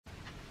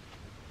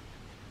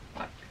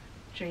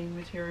jean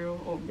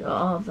material. Or Yeah,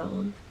 I'll have that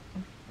one.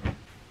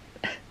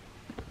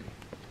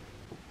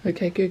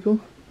 Okay, Google,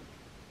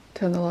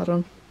 turn the light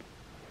on.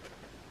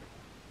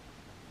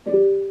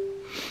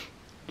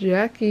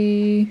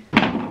 Jackie,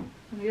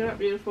 get up,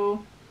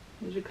 beautiful.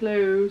 There's your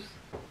clothes.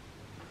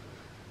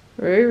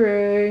 Ray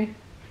Ray.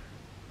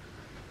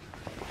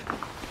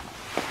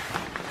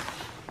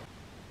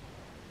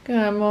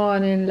 Good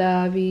morning,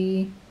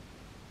 lovey.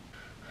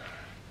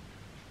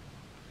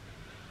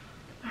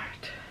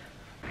 Alright.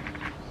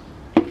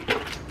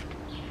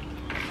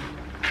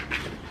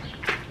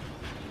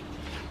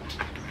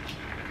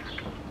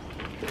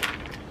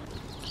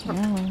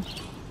 Yeah.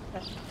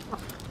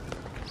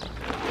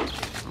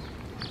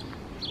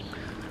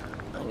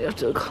 I'm gonna have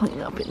to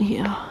clean up in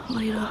here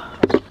later.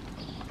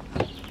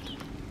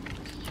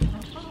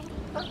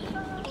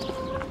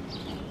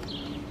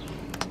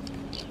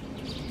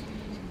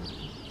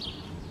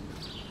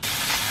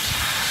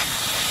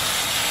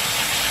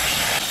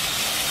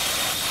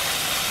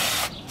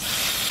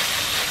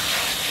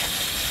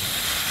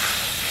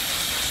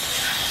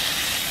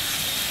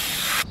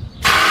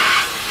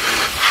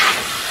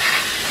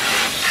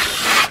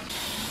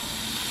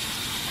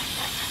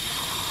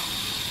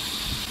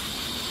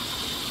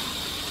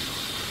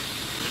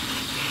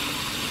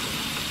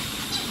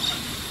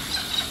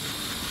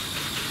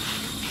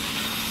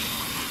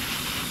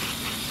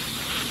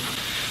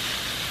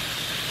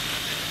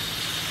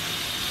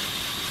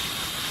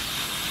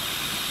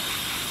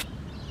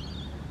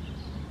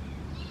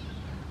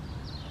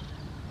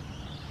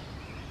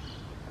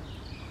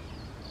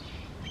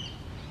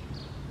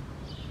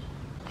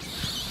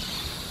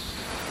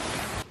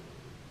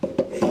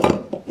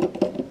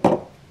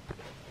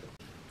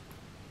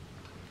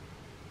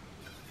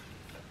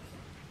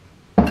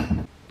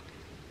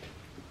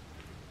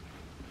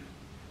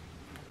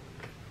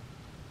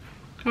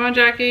 Come on,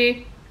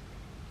 Jackie.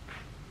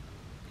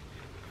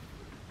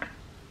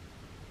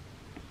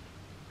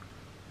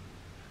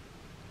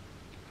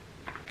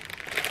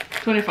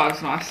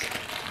 $25's nice.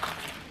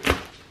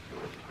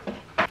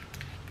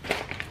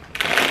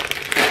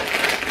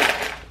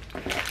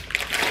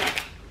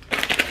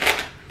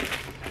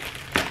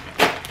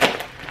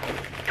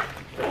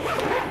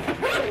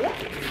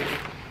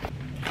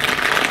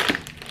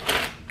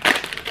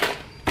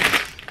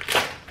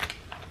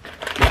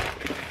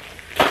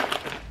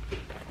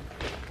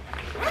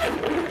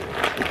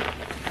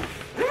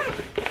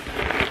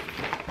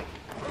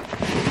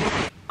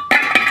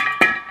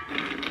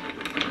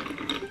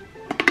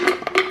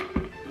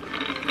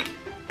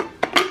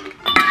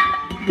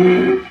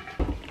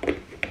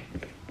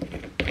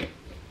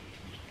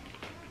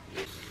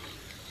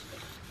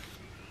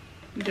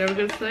 Did you have a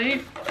good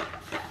sleep?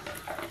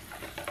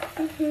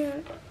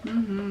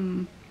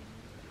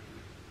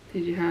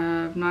 Did you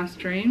have nice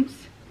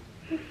dreams?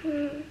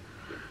 What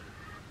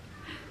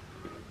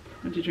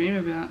did you dream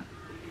about?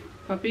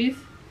 Puppies?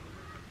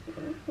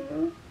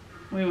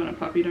 We want a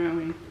puppy, don't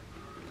we?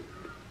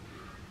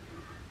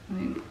 I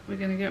think we're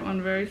gonna get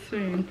one very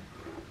soon.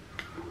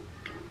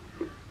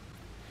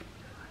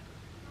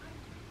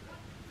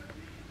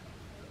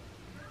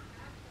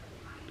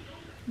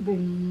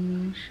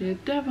 Boom, she a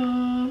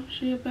devil,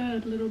 she a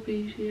bad little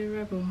bee, she a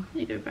rebel.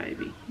 There you go,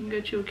 baby. You can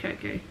go chill,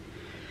 Keke.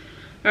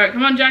 Alright,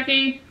 come on,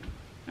 Jackie.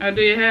 I'll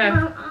do your hair.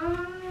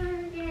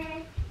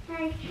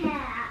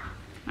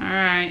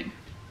 Alright.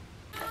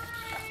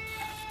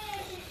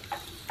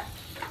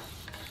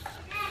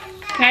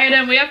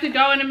 Kayden, we have to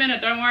go in a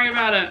minute. Don't worry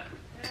about it.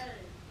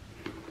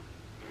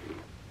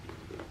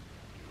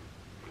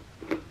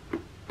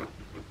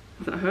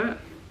 Does that hurt?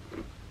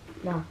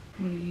 No. What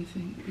do you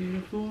think,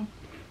 beautiful?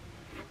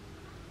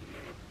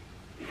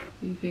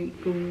 You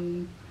think,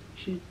 boom,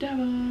 she's a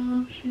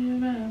devil, she's a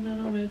bad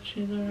little bitch,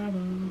 she's a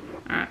rebel.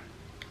 Alright.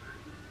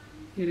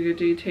 You gotta go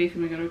do your teeth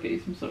and we're gonna get you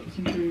some socks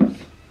and shoes.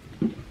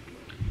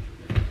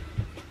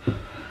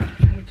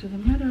 Go to the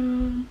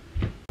meadow.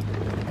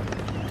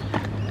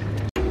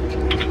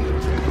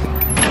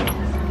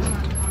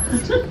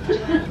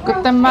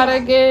 Guten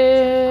Morgen.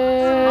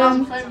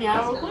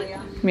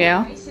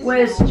 Meow.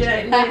 Where's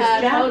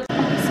Jack?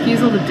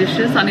 Excuse all the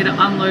dishes. I need to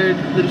unload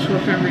the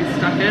dishwasher and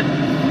restock it.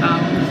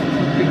 This is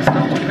big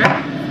stuff to do.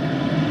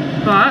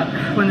 But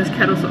when this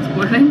kettle starts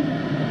boiling,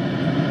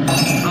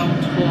 I'll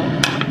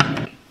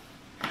talk.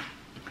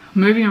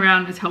 Moving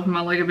around is helping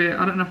my leg a bit.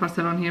 I don't know if I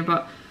said on here,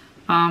 but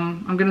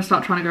I'm gonna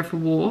start trying to go for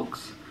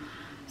walks.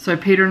 So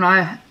Peter and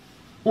I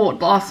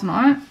walked last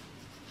night,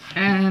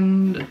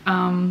 and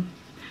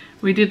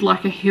we did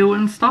like a hill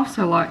and stuff.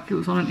 So like it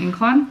was on an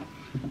incline.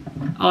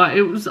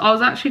 I was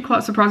actually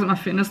quite surprised at my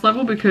fitness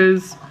level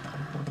because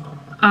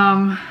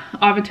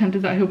I've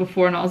attempted that hill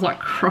before and I was like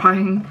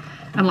crying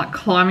and like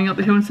climbing up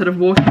the hill instead of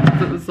walking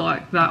because it was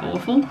like that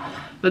awful.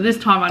 But this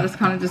time I just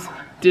kind of just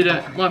did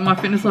it. Like my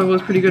fitness level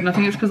was pretty good, and I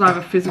think it's because I have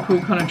a physical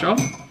kind of job.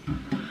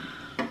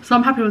 So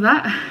I'm happy with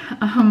that.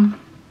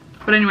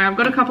 But anyway, I've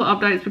got a couple of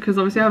updates because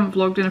obviously I haven't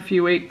vlogged in a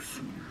few weeks.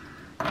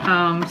 So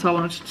I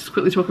wanted to just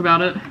quickly talk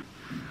about it.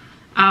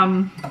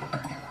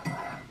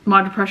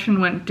 My depression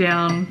went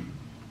down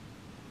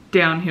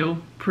downhill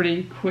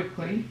pretty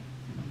quickly.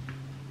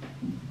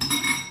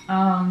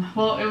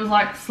 Well, it was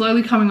like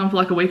slowly coming on for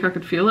like a week. I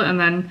could feel it, and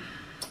then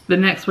the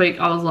next week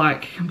I was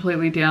like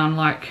completely down.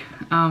 Like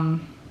I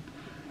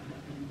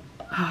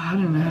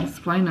don't know how to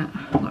explain it.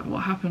 Like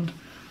what happened?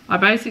 I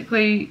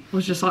basically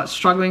was just like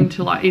struggling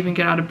to like even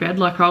get out of bed.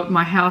 Like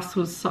my house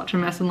was such a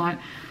mess, and like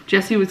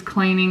Jesse was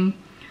cleaning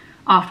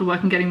after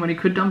work and getting what he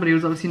could done, but he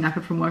was obviously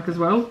knackered from work as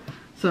well.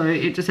 So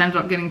it just ended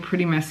up getting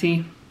pretty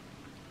messy.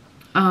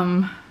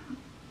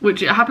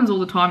 Which it happens all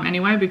the time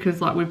anyway,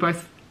 because like we're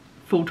both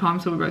full-time,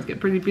 so we both get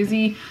pretty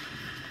busy,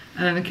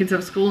 and then the kids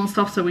have school and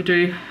stuff, so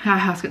our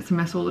house gets a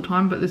mess all the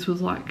time. But this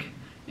was like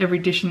every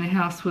dish in the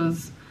house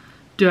was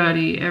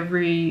dirty,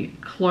 every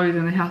clothes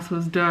in the house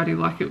was dirty,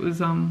 like it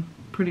was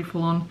pretty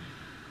full on.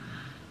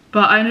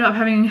 But I ended up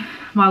having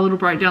my little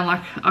breakdown.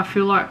 Like I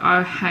feel like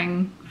I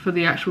hang for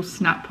the actual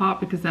snap part,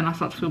 because then I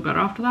start to feel better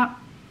after that.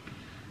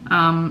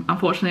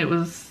 Unfortunately it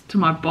was to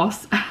my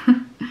boss.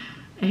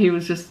 He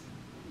was just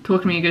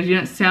talking to me, he goes, "You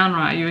don't sound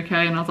right, are you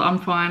okay?" And I was like, "I'm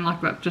fine,"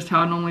 like that's just how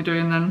I normally do.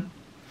 And then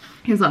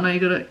he was like, "No,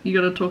 you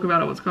gotta talk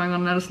about it, what's going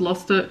on." And I just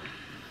lost it.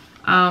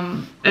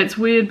 It's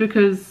weird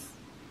because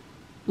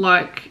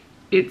like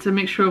it's a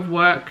mixture of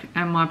work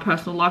and my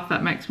personal life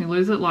that makes me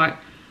lose it. Like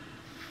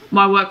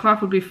my work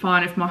life would be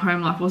fine if my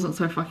home life wasn't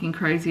so fucking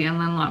crazy,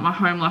 and then like my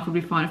home life would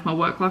be fine if my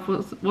work life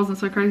wasn't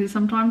so crazy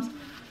sometimes.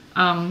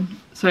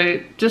 So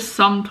just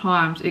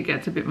sometimes it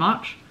gets a bit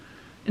much.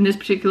 In this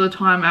particular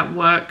time at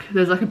work,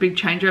 there's like a big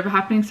changeover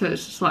happening, so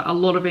it's just like a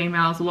lot of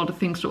emails, a lot of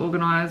things to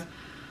organize,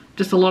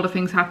 just a lot of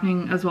things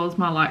happening, as well as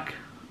my like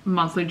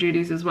monthly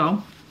duties as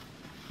well.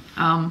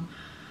 And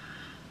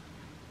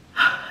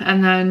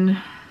then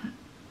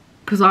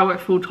because I work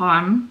full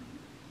time,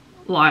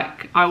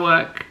 like I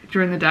work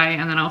during the day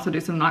and then I also do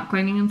some night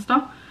cleaning and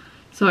stuff,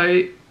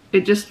 so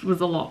it just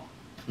was a lot.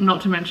 Not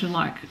to mention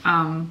like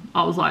I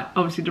was like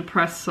obviously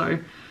depressed, so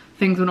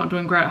things were not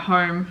doing great at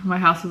home. My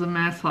house was a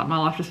mess, like my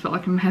life just felt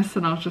like a mess,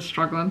 and I was just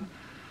struggling.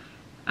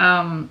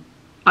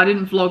 I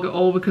didn't vlog at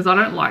all because I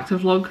don't like to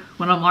vlog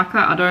when I'm like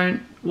that. I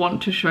don't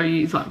want to show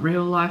you like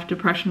real life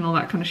depression, all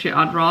that kind of shit.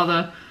 I'd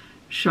rather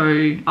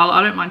show,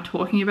 I don't mind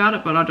talking about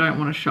it, but I don't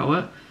want to show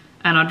it.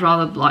 And I'd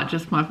rather like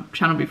just my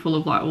channel be full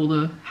of like all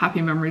the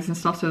happy memories and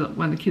stuff, so that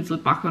when the kids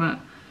look back on it,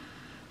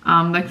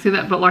 they can see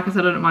that. But like I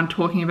said, I don't mind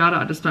talking about it.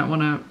 I just don't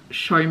want to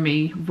show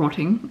me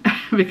rotting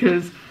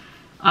because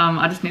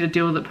I just need to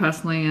deal with it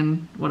personally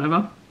and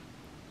whatever.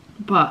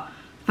 But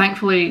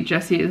thankfully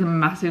Jesse is a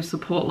massive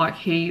support. Like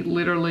he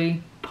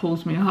literally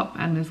pulls me up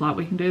and is like,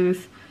 "We can do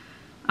this."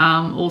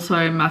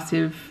 Also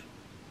massive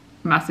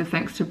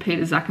thanks to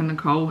Peter, Zach and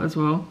Nicole as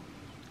well.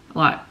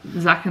 Like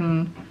Zach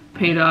and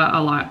Peter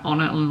are like on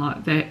it,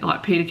 and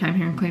like Peter came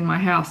here and cleaned my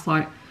house.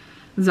 Like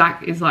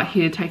Zach is like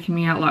here taking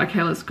me out, like,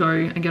 "Okay, let's go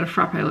and get a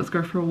frappe, let's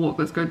go for a walk,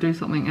 let's go do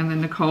something." And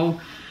then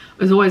Nicole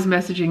is always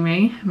messaging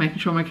me, making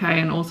sure I'm okay,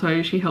 and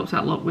also she helps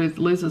out a lot with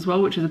Liz as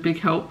well, which is a big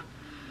help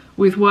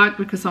with work,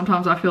 because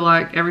sometimes I feel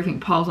like everything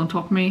piles on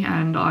top of me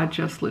and I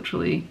just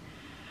literally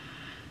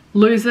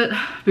lose it,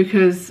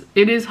 because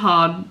it is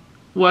hard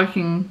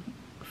working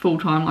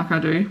full-time like I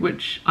do,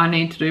 which I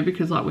need to do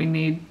because like we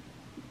need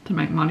to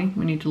make money,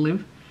 we need to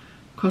live.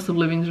 Cost of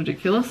living is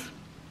ridiculous.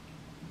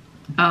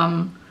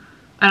 And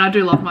I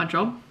do love my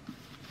job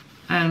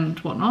and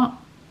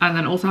whatnot. And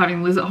then also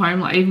having Liz at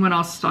home, like even when I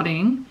was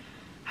studying,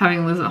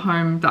 having Liz at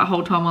home that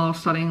whole time while I was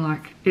studying,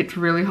 like it's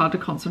really hard to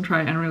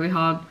concentrate and really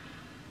hard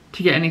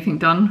to get anything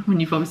done when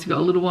you've obviously got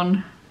a little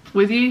one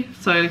with you.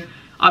 So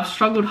I've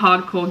struggled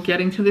hardcore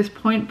getting to this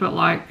point, but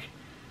like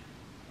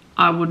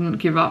I wouldn't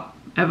give up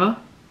ever.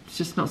 It's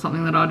just not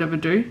something that I'd ever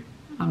do.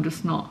 I'm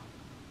just not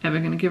ever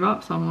going to give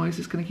up, so I'm always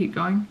just going to keep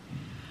going.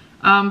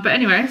 But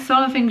anyway,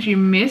 some of the things you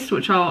missed,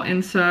 which I'll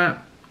insert.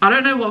 I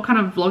don't know what kind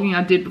of vlogging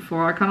I did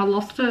before. I kind of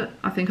lost it.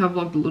 I think I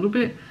vlogged a little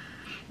bit.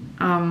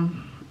 Let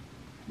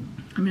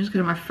me just go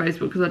to my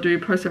Facebook, because I do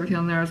post everything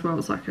on there as well.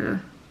 It's like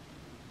a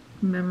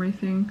memory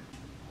thing.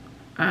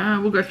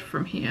 We'll go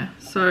from here.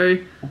 So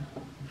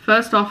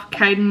first off,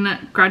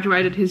 Kayden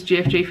graduated his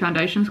GFG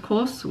Foundations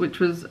course, which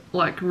was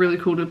like really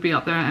cool to be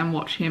up there and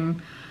watch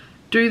him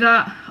do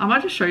that. I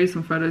might just show you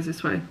some photos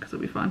this way because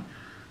it'll be fun.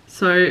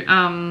 So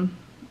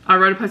I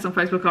wrote a post on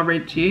Facebook, I'll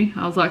read it to you.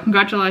 I was like,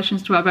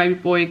 "Congratulations to our baby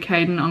boy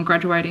Kayden on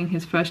graduating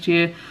his first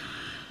year,"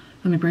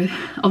 let me breathe,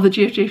 "of the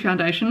GFG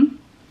Foundation.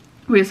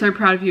 We are so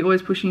proud of you,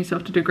 always pushing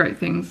yourself to do great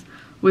things.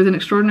 With an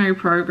extraordinary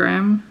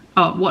program."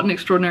 Oh, what an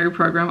extraordinary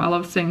program. I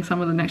love seeing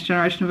some of the next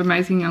generation of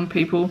amazing young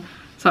people,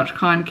 such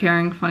kind,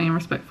 caring, funny and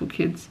respectful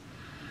kids.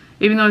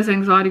 Even though his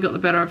anxiety got the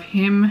better of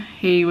him,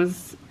 he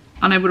was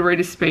unable to read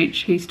his speech.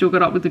 He still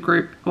got up with the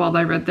group while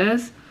they read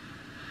theirs.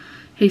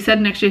 He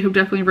said next year he'll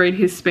definitely read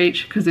his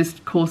speech, because this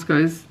course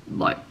goes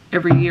like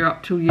every year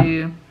up till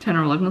year 10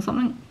 or 11 or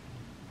something.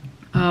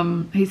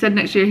 He said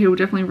next year he will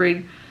definitely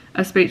read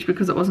a speech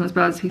because it wasn't as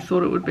bad as he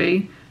thought it would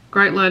be.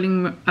 Great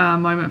learning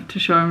moment to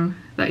show him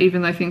that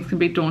even though things can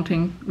be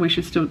daunting, we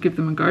should still give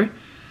them a go.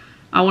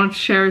 I wanted to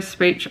share his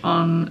speech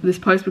on this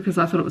post because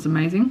I thought it was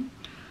amazing.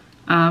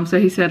 So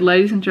he said,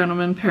 ladies and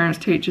gentlemen, parents,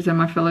 teachers and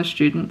my fellow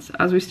students,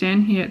 as we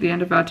stand here at the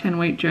end of our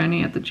 10-week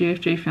journey at the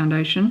GFG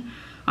Foundation,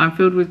 I'm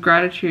filled with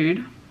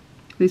gratitude.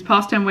 These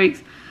past 10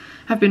 weeks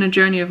have been a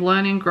journey of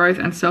learning, growth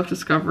and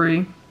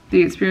self-discovery.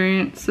 The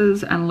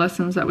experiences and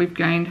lessons that we've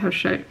gained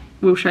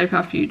will shape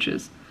our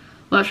futures.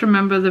 Let's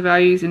remember the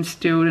values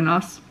instilled in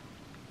us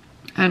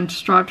and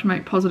strive to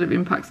make positive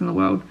impacts in the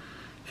world.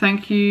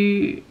 Thank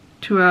you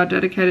to our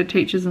dedicated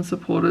teachers and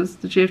supporters.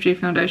 The GFG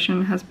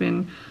Foundation has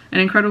been an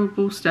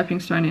incredible stepping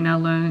stone in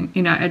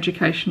our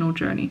educational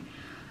journey.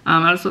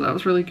 I just thought that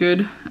was really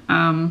good.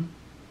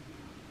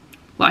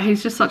 Like,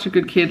 he's just such a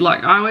good kid.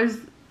 Like, I always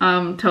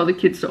tell the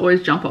kids to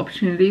always jump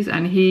opportunities,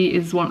 and he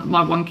is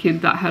my one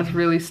kid that has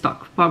really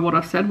stuck by what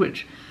I've said,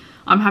 which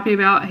I'm happy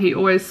about. He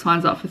always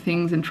signs up for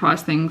things and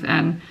tries things,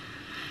 and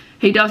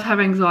he does have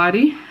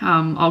anxiety.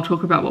 I'll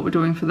talk about what we're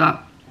doing for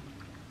that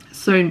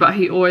soon, but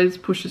he always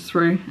pushes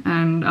through,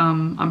 and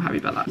I'm happy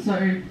about that.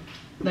 So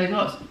they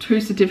got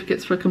 2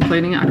 certificates for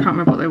completing it. I can't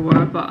remember what they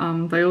were,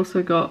 but they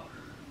also got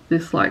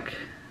this, like,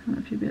 I don't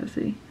know if you'll be able to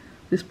see,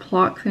 this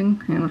plaque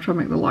thing. Hang on, I'll try to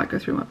make the light go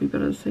through, it might be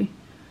better to see.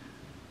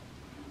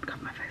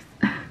 Got my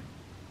face.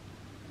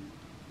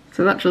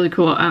 So that's really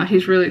cool.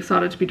 He's really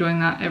excited to be doing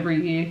that every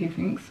year, he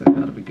thinks, so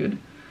that'll be good.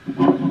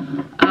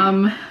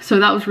 So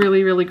that was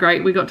really, really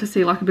great. We got to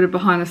see like a bit of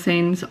behind the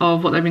scenes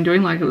of what they've been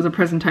doing. Like, it was a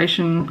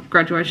presentation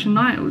graduation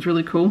night. It was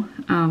really cool.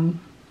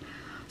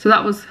 So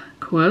that was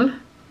cool.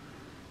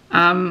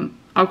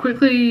 I'll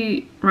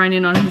quickly rein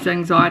in on his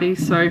anxiety.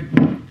 So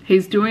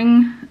he's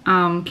doing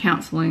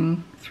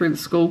counselling through the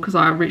school, because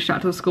I reached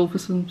out to the school for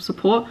some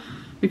support,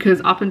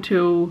 because up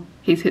until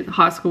he's hit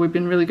high school we've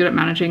been really good at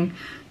managing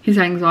his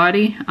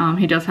anxiety.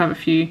 He does have a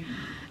few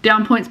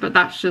down points, but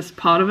that's just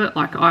part of it.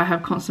 Like, I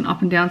have constant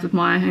up and downs with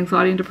my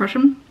anxiety and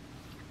depression,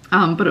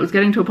 but it was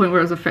getting to a point where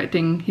it was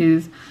affecting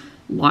his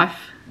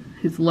life,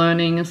 his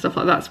learning and stuff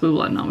like that, so we were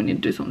like, no, we need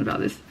to do something about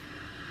this.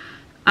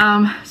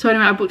 So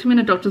anyway, I booked him in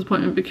a doctor's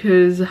appointment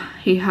because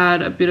he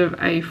had a bit of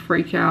a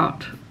freak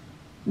out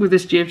with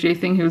this GFG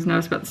thing. He was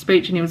nervous about the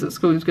speech, and he was at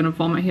school, he was going to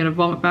vomit. He had a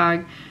vomit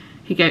bag,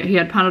 he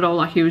had Panadol,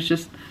 like, he was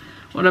just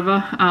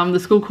whatever. The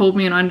school called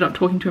me and I ended up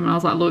talking to him, and I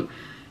was like, look,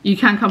 you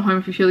can come home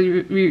if you feel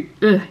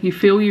you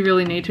feel you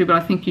really need to, but I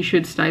think you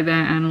should stay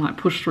there and like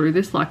push through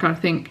this. Like, I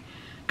think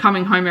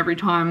coming home every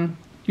time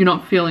you're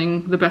not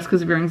feeling the best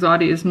because of your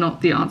anxiety is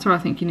not the answer. I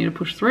think you need to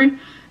push through,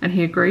 and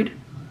he agreed.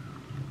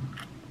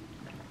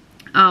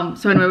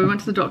 So anyway, we went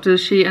to the doctor.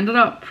 She ended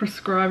up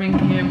prescribing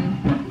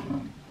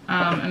him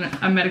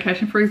a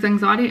medication for his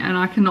anxiety, and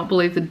I cannot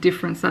believe the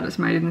difference that it's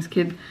made in this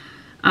kid.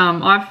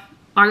 I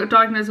got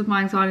diagnosed with my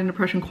anxiety and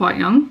depression quite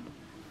young,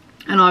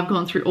 and I've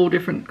gone through all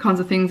different kinds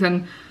of things,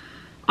 and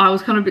I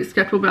was kind of a bit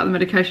skeptical about the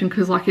medication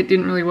because, like, it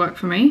didn't really work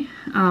for me,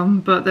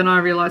 but then I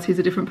realised he's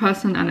a different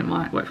person and it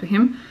might work for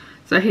him.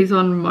 So he's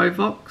on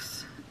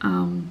Movox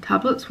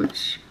tablets,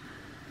 which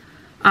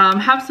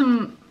have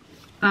some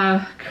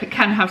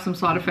can have some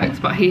side effects,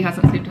 but he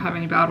hasn't seemed to have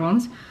any bad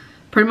ones.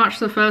 Pretty much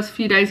the first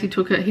few days he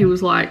took it, he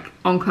was like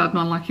on cloud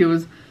nine. Like, he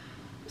was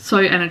so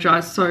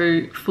energized,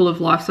 so full of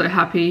life, so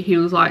happy. He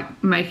was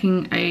like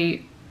making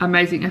a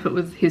amazing effort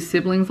with his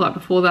siblings. Like,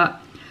 before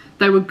that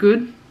they were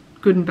good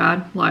and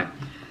bad. Like,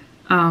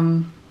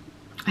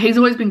 he's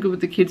always been good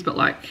with the kids, but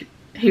like,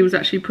 he was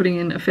actually putting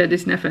in a fair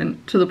decent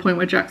effort, to the point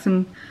where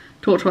Jackson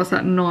talked to us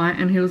at night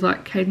and he was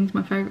like, Kayden's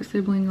my favorite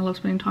sibling, I love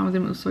spending time with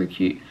him, it was so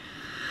cute.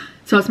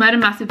 So it's made a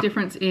massive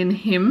difference in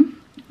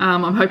him.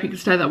 I'm hoping it can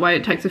stay that way.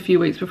 It takes a few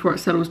weeks before it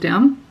settles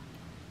down,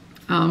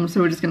 so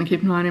we're just going to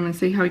keep an eye on him and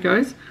see how he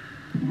goes.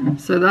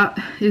 So that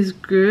is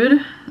good.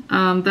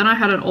 Then I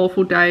had an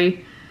awful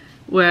day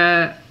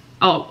where,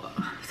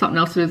 something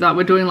else to do with that,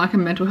 we're doing like a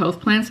mental health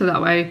plan, so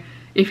that way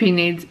if he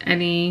needs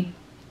any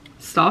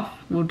stuff,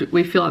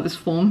 we fill out this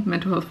form,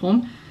 mental health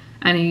form,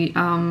 and he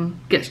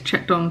gets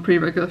checked on pretty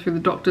regular through the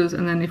doctors.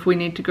 And then if we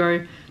need to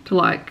go to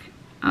like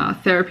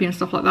therapy and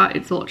stuff like that,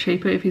 it's a lot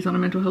cheaper if he's on a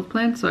mental health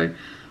plan, so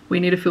we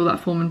need to fill that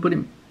form and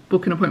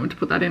book an appointment to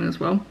put that in as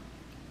well.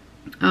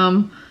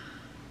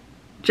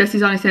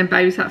 Jesse's Auntie Sam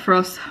babysat for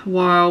us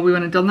while we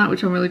went and done that,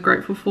 which I'm really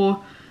grateful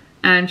for,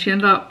 and she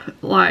ended up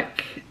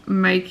like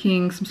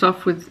making some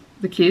stuff with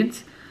the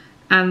kids,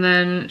 and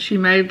then she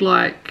made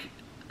like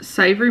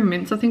savoury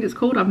mince, I think it's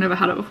called. I've never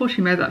had it before.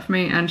 She made that for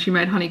me, and she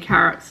made honey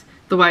carrots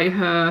the way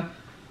her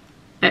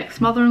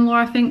ex-mother-in-law,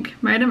 I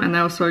think, made them, and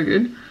they were so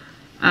good.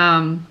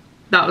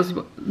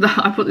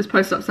 I put this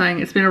post up saying,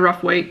 it's been a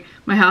rough week,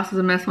 my house is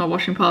a mess, my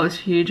washing pile is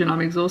huge and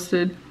I'm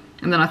exhausted.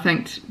 And then I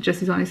thanked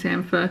Jesse's Auntie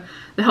Sam for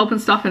the help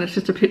and stuff, and it's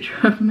just a picture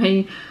of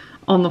me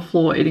on the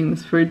floor eating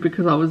this food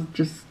because I was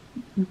just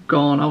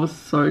gone. I was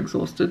so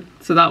exhausted.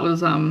 So that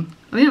was, I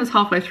think it was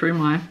halfway through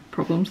my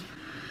problems.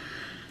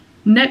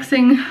 Next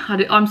thing,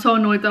 I'm so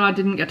annoyed that I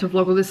didn't get to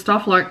vlog all this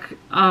stuff. Like,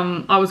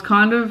 I was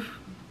kind of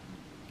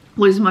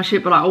losing my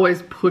shit, but I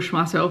always push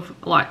myself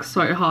like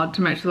so hard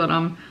to make sure that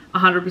I'm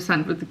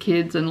 100% with the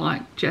kids and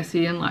like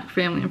Jesse and like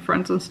family and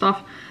friends and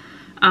stuff.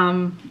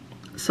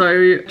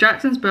 So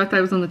Jackson's birthday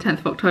was on the 10th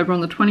of October.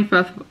 On the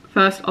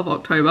 21st of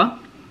October,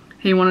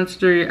 he wanted to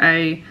do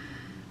a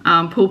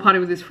pool party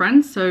with his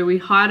friends. So we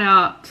hired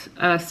out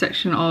a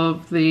section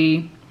of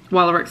the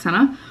Weiler Rec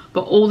Centre,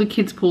 but all the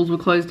kids' pools were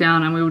closed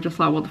down, and we were just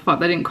like, what the fuck?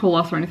 They didn't call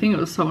us or anything. It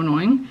was so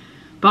annoying.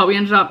 But he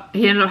ended up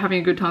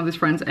having a good time with his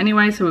friends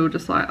anyway, so we were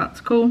just like, that's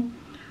cool.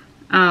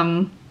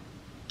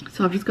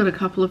 So I've just got a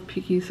couple of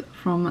pickies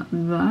from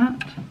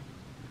that.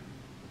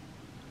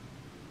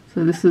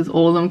 So this is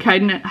all of them.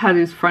 Kayden had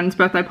his friend's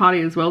birthday party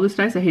as well this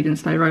day, so he didn't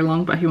stay very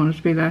long, but he wanted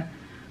to be there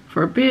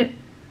for a bit.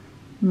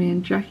 Me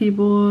and Jackie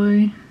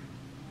boy.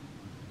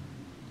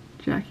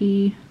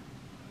 Jackie.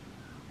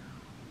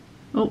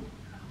 Oh,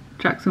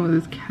 Jackson with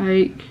his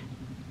cake.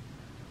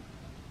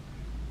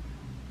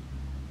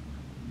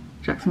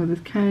 Jackson with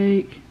his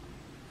cake.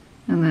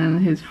 And then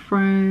his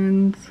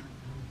friends.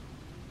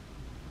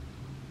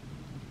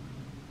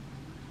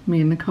 Me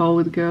and Nicole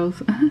with the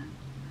girls.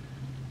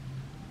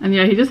 And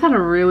yeah, he just had a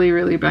really,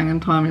 really banging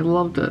time. He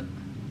loved it.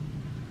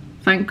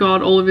 Thank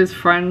God all of his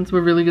friends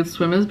were really good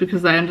swimmers,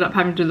 because they ended up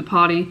having to do the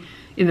party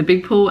in the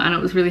big pool, and it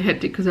was really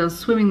hectic because there was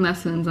swimming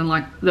lessons and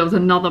like there was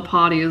another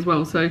party as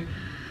well. So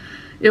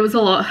it was a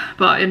lot,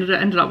 but it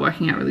ended up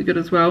working out really good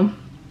as well.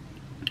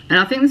 And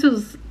I think this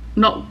was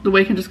not the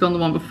weekend just gone, the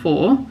one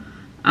before.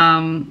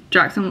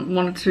 Jackson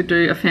wanted to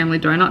do a family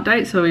donut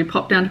date, so we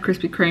popped down to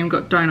Krispy Kreme,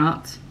 got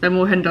donuts, then we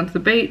were heading down to the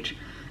beach,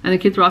 and the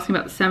kids were asking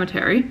about the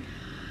cemetery.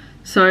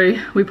 So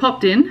we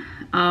popped in,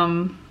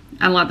 and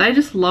like they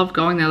just love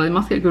going there. They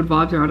must get good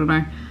vibes there, I don't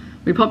know.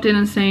 We popped in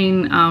and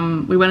seen,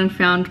 we went and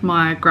found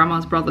my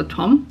grandma's brother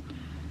Tom.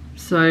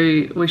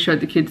 So we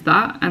showed the kids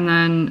that, and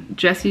then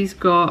Jesse's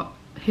got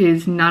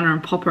his Nana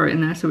and Papa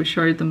in there, so we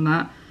showed them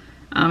that.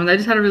 They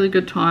just had a really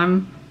good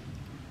time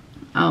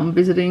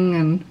visiting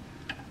and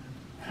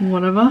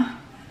whatever.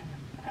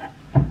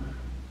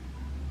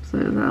 So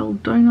that little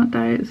donut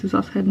day, this is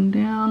us heading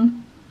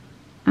down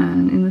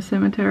and in the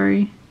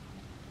cemetery.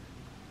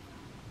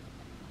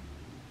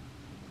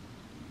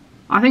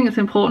 I think it's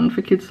important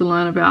for kids to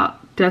learn about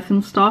death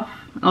and stuff.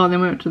 Oh, then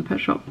we went to the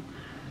pet shop.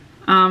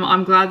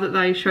 I'm glad that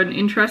they showed an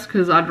interest,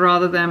 because I'd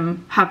rather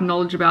them have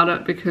knowledge about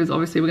it, because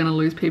obviously we're going to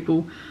lose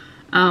people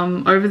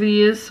over the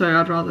years, so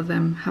I'd rather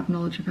them have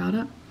knowledge about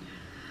it.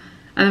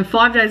 And then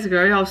 5 days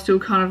ago, I was still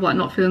kind of like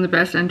not feeling the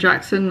best, and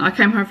Jackson, I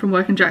came home from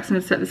work and Jackson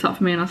had set this up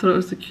for me, and I thought it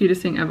was the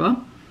cutest thing ever.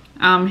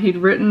 He'd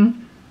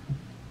written,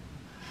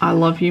 "I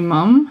love you,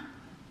 Mum."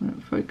 When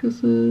it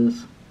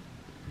focuses.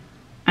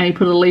 And he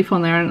put a leaf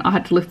on there, and I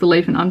had to lift the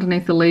leaf, and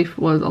underneath the leaf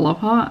was a love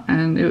heart,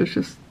 and it was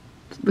just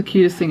the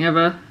cutest thing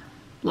ever.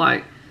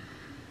 Like,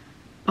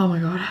 oh my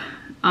god,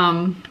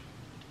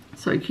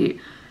 so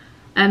cute.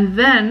 And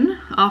then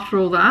after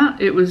all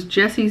that, it was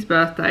Jesse's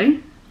birthday,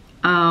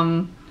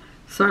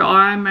 so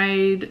I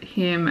made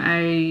him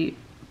a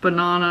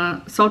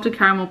salted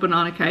caramel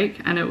banana cake,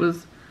 and it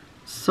was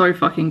so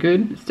fucking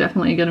good. It's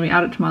definitely going to be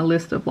added to my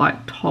list of like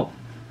top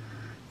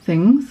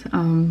things.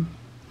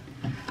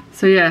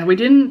 So yeah, we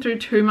didn't do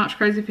too much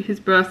crazy for his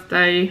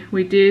birthday.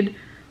 I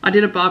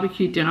did a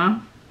barbecue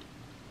dinner,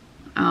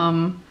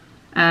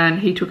 and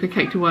he took a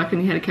cake to work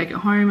and he had a cake at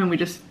home, and we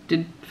just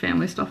did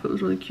family stuff that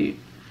was really cute.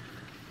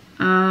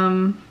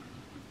 Then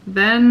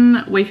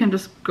weekend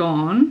just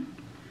gone,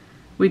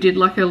 we did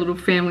like a little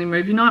family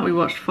movie night. We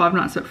watched Five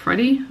Nights at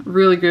Freddy.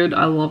 Really good.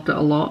 I loved it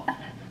a lot.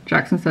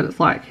 Jackson said it's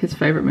like his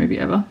favorite movie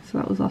ever. So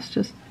that was us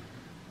just,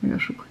 maybe I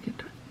should click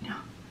into it. Yeah.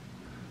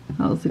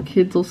 That was the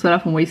kids all set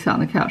up, and we sat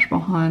on the couch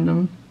behind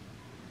them,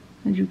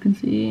 as you can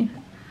see.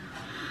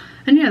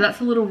 And yeah, that's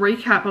a little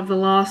recap of the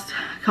last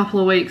couple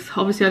of weeks.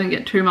 Obviously I didn't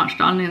get too much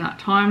done in that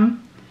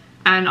time,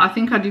 and I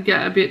think I did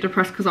get a bit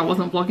depressed because I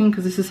wasn't vlogging,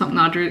 because this is something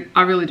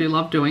I really do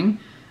love doing,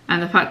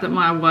 and the fact that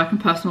my work and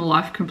personal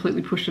life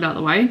completely pushed it out of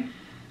the way,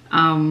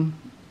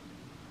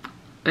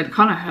 it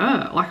kind of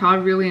hurt. Like, I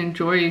really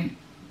enjoy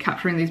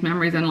capturing these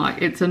memories, and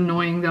like it's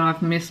annoying that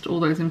I've missed all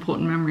those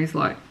important memories,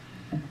 like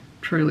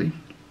truly.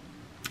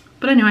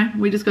 But anyway,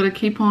 we just got to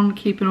keep on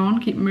keeping on,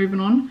 keep moving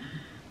on.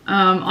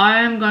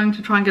 I am going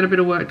to try and get a bit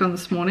of work done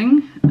this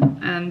morning,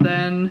 and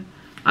then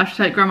I should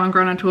take Grandma and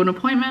Grandad to an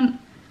appointment,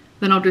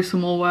 then I'll do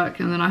some more work,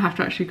 and then I have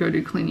to actually go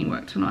do cleaning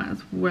work tonight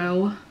as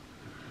well,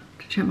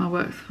 to check my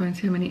work phone,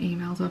 see how many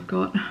emails I've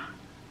got.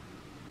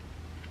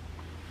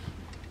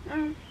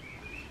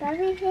 Let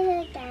me put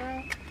it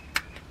down.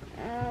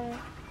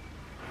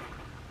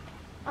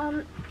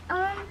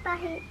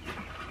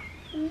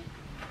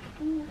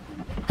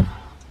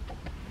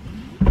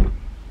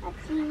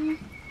 Let's see.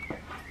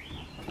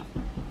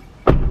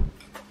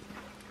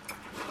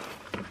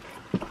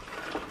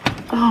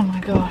 Oh my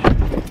god.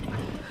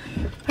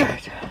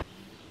 Alright.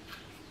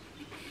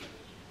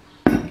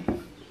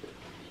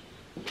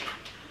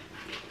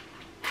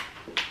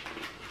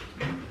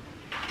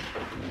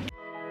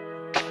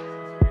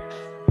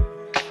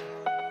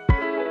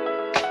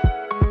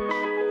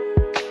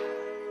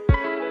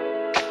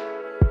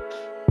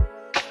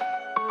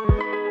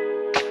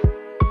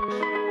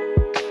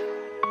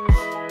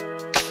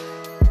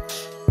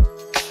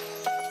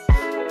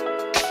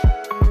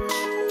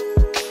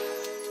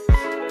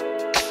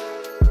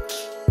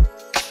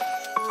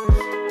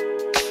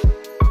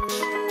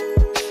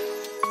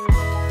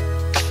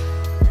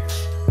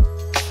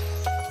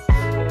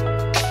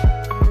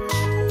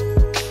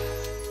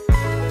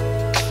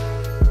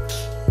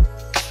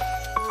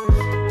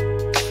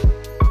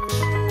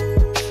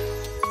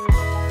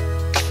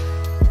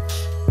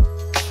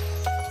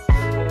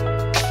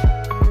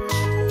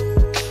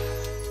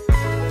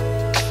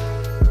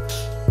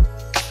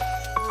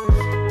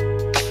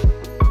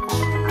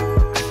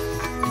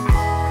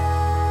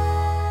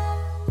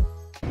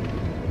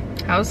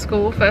 How's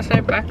school? First day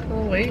back for the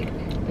week.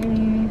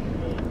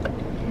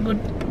 Good.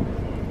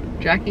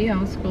 Jackie,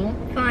 how's school?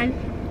 Fine.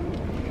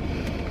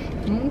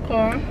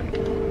 Okay.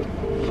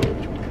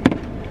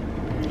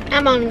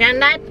 Come on,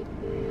 Granddad.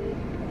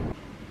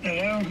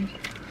 Hello?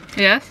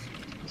 Yes?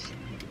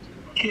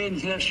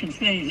 Kids left some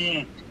things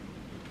here.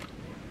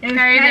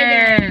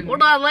 Kayden. What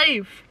did I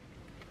leave?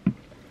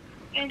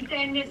 And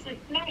then there's a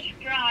flash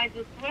drive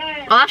as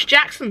well. Oh, that's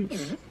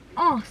Jackson's.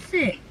 Oh,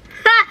 sick.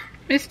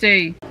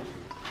 Misty.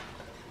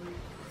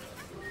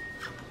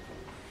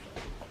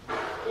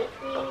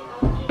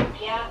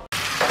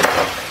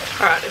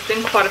 Alright, it's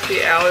been quite a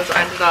few hours.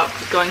 I ended up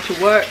going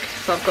to work,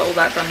 so I've got all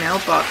that done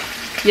now. But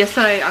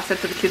yesterday I said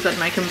to the kids I'd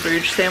make them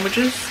booge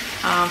sandwiches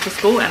for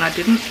school, and I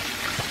didn't.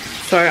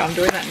 So I'm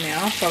doing that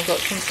now. So I've got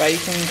some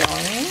bacon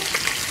going.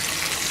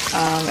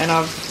 And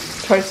I've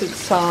toasted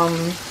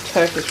some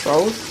Turkish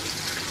rolls,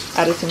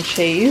 added some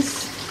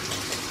cheese.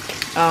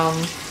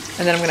 And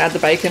then I'm going to add the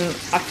bacon.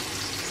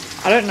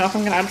 I don't know if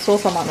I'm going to add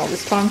sauce. I might not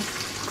this time.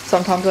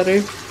 Sometimes I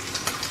do.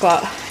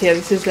 But yeah,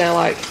 this is their,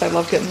 like, they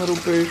love getting little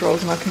booge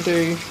rolls, and I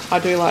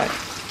do like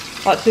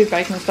to do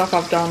bacon stuff.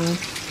 I've done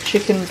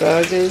chicken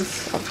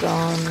burgers, I've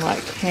done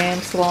like ham,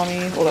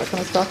 salami, all that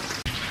kind of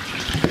stuff.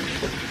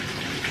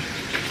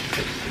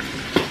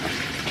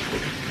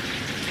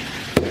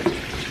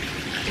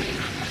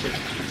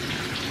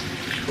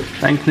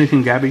 Thanks, Nick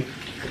and Gabby.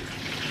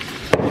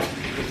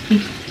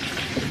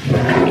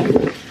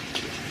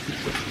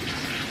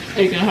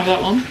 Are you gonna have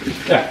that one?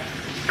 Yeah.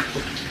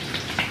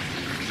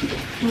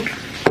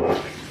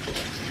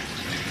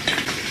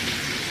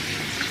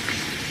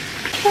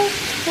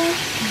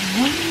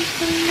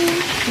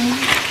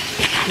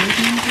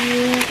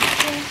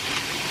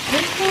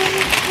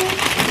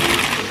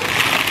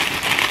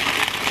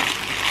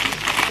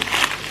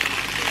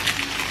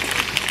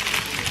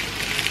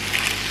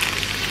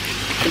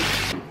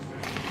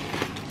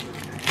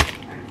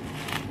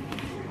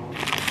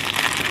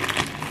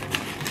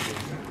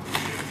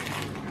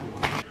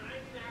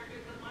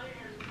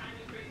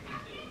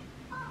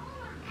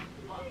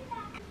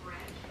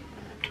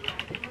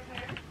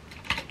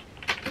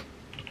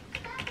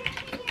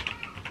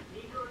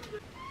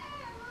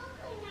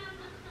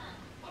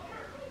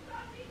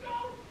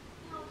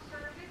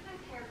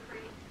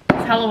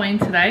 Halloween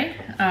today.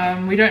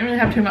 We don't really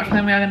have too much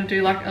plan. We are going to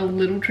do like a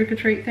little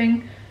trick-or-treat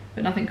thing,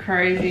 but nothing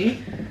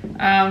crazy.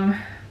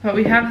 But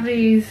we have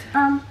these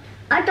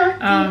I don't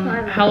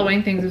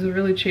Halloween things. These are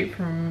really cheap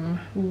from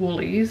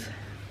Woolies.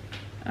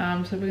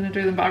 So we're going to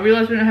do them, but I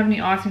realised we don't have any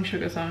icing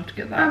sugar, so I have to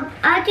get that.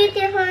 I'll do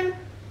this one.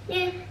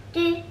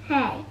 Do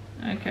hay.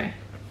 Okay.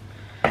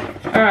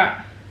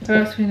 Alright,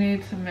 first we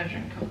need some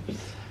measuring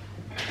cups.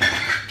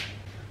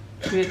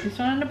 We get this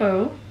one in the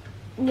bowl.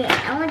 Yeah,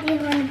 I want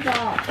this one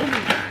ball.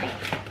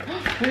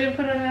 We didn't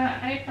put it in our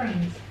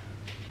aprons.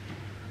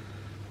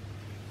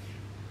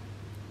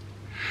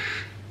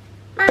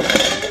 Mom, I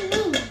can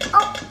me.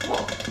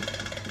 Oh,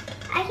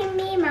 I can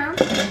me, Mom.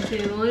 And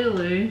see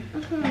Lulu.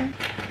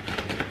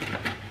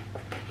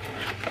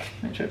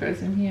 Make sure it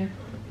goes in here.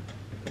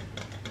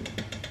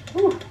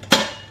 Ooh.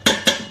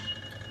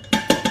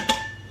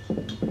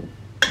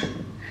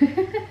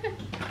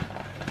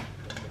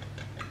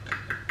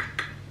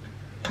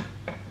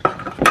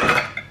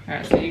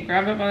 Alright, so you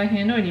grab it by the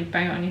handle and you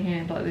bang it on your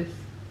hand like this.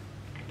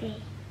 Okay.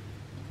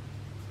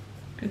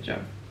 Good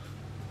job.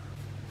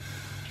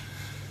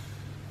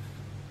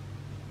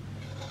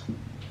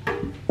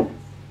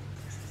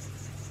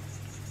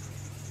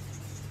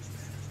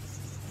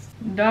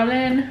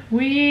 Darling,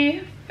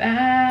 we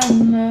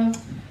found love.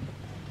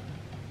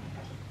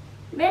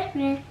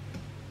 Business.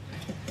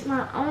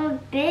 My own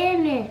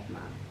business,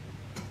 Mom.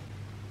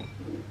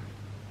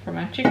 From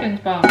our chicken's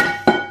bum.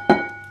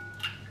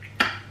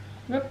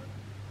 Whoop.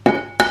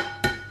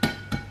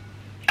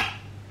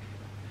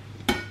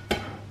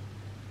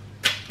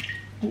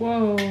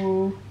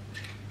 Whoa.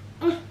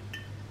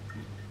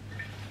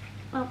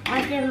 Oh,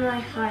 I did my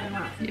heart,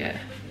 Mom. Yeah.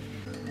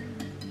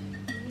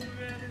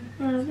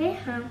 Mom, be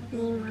happy,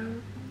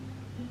 Mom.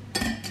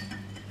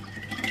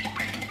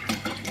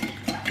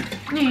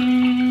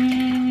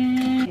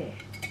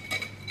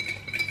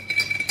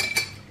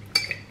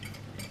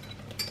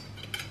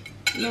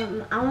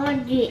 Mom, I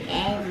want to do A,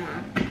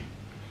 Mom.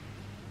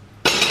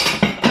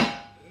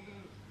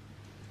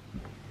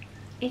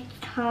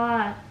 It's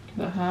hard.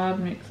 The hard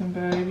mixing,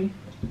 baby.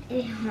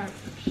 It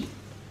hurts.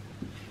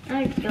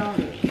 I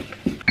don't.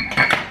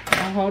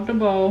 I'll hold the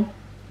bowl.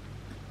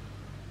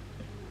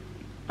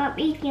 I'm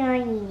eating on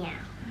you now.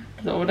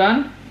 Is it all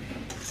done?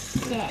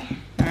 Yeah.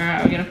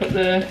 Alright, we're gonna put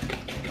the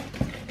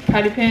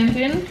patty pans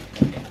in.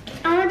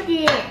 I want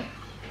this.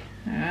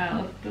 Alright,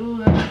 let's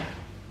do it.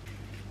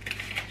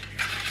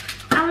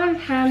 I want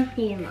ham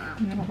here, Mom.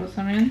 I'm gonna put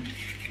some in.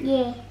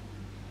 Yeah.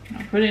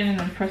 I'll put it in and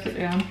then press it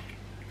down.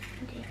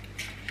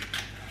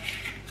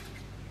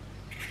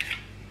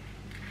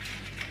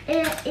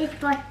 It's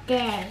for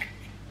day.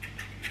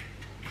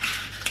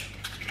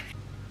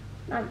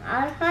 Mom,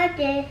 I'll hold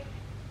this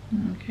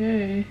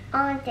Okay.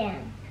 on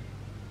them.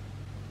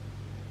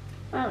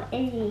 Oh,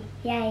 easy.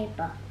 Yeah,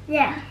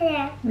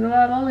 yeah. Look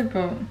at that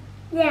lollipop.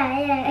 Yeah.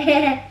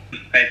 Hey.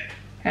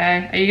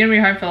 Hey, are you gonna be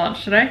home for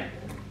lunch today?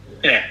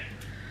 Yeah.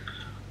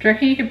 Do you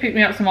reckon you could pick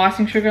me up some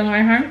icing sugar on the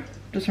way home?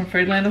 Just from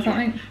Foodland or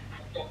something?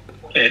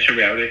 Yeah, should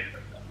be able to.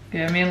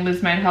 Yeah, me and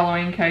Liz made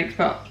Halloween cakes,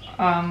 but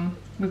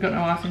we've got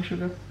no icing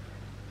sugar.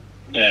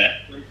 Yeah.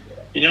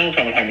 You know,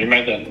 coming home, you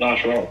made that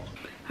nice roll.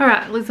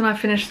 Alright, Liz and I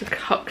finished the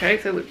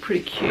cupcakes. They look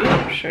pretty cute.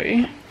 I'll show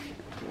you.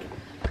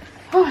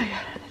 Oh my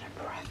god, I need a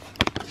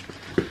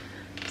breath.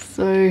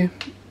 So,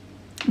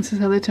 this is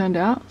how they turned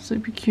out.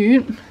 Super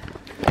cute.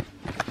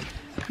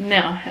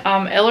 Now,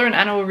 Ella and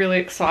Anna were really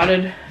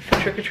excited for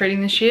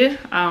trick-or-treating this year,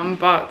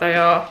 but they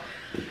are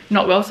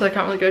not well, so they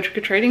can't really go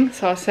trick-or-treating.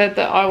 So I said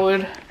that I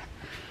would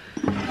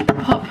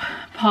pop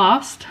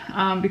past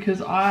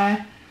because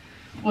I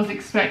was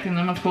expecting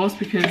them, of course,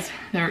 because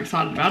they're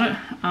excited about it.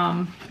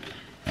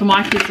 For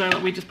my kids though,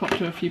 we just popped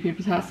to a few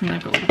people's house and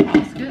they've got little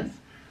baskets.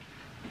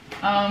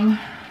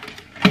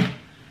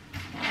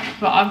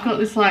 But I've got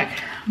this like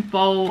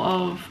bowl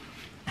of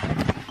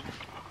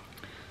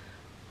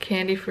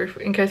candy for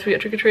in case we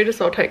get trick-or-treaters,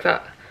 so I'll take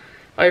that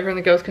over and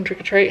the girls can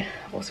trick-or-treat.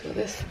 I've also got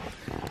this.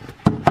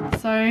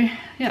 So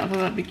yeah, I thought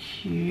that'd be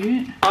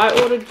cute. I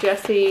ordered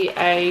Jesse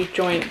a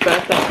joint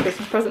birthday and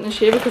Christmas present this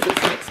year because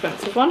it's an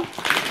expensive one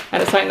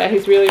and it's something that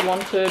he's really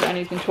wanted and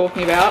he's been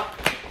talking about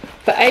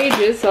for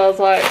ages. So I was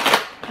like,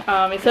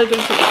 instead of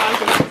doing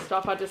surprises and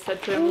stuff, I just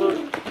said to him,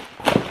 look,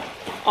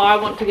 I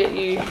want to get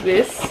you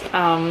this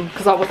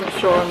because I wasn't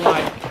sure on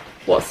like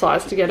what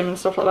size to get him and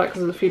stuff like that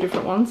because there's a few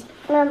different ones.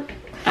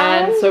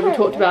 And so we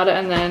talked about it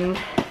and then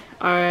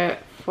I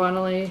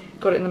finally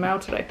got it in the mail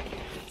today.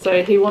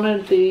 So he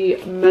wanted the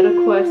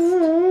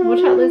MetaQuest.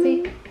 Watch out,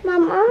 Lizzie.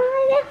 Mama,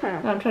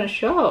 I'm trying to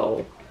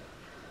show.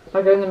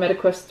 I got in the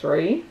MetaQuest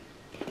 3.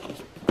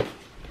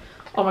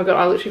 Oh my god,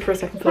 I literally for a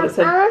second thought it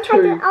said 2.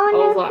 I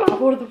was like, I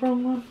ordered the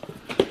wrong one.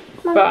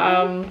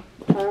 But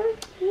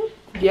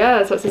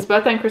yeah, so it's his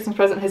birthday and Christmas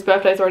present. His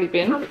birthday's already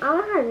been.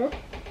 You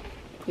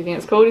think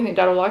it's cool? Do you think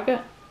Dad will like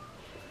it?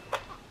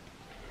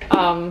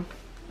 And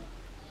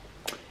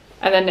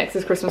then next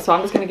is Christmas, so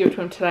I'm just going to give it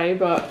to him today,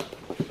 but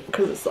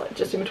because it's like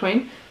just in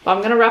between. But I'm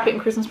going to wrap it in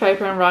Christmas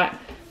paper and write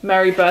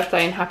Merry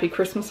Birthday and Happy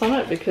Christmas on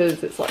it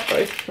because it's like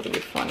both. It'll be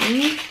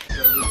funny.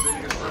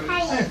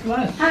 Hi,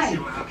 Flash. Hi.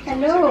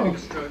 Hello.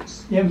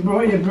 You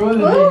brought your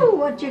brother Oh,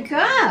 what you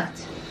got?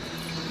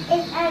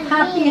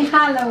 Happy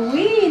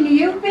Halloween.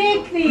 You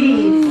make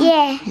these.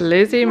 Yeah.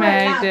 Lizzie Well,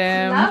 made that's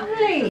them.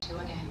 lovely.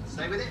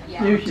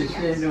 in. You should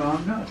say no,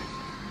 I'm not.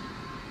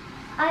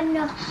 I'm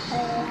not.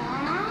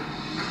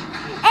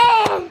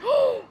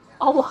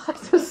 Oh, I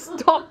have to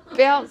stop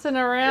bouncing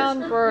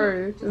around,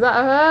 bro. Does that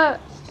hurt?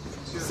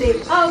 See,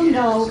 oh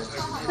no.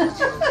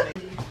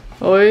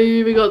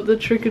 Oi, we got the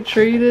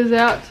trick-or-treaters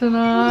out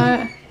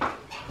tonight.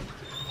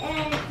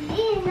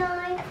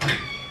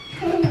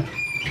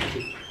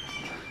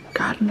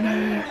 God,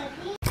 no.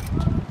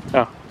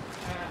 Oh.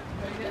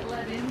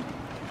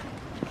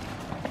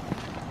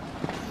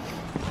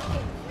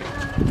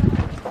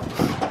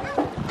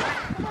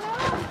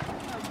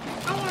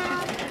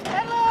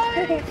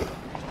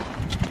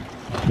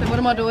 So what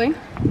am I doing?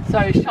 So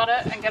shut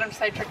it and get them to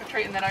say trick or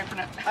treat and then open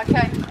it.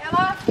 Okay.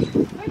 Ella,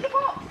 move the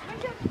box. Go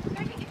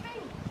get your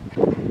thing.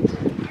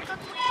 Trick or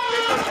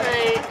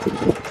treat.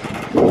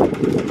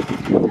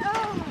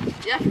 Oh.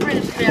 You have to bring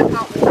it to me. I can't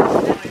walk.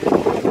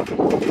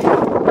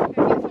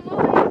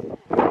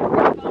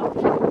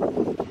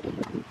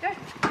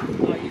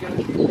 Oh, you go.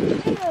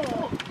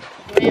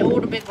 We're all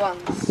the big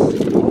ones. Go.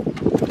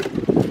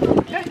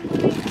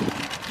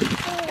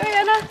 Go,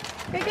 Anna.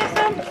 Go get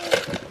some.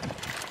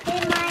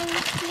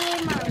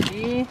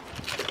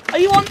 Are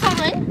you on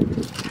something?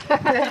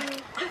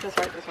 Just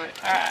wait.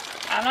 Alright,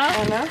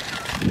 Anna.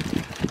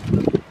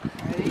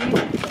 Ready?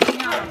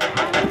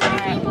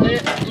 Alright,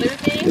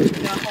 Lukey.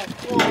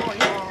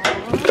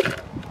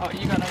 Oh,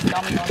 you got no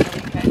dummy on the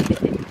weekend.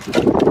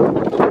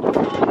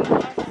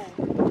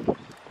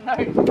 No.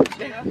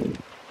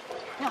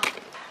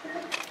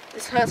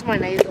 This hurts my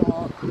knees a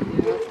lot.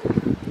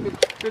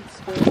 Good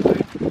sport though.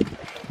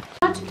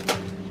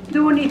 The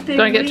only thing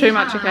Don't get we too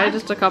much, had okay?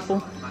 Just a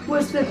couple.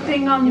 was the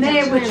thing on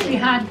there which we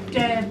had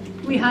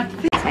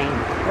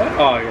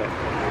Oh, yeah.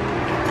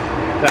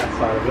 That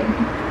side of it.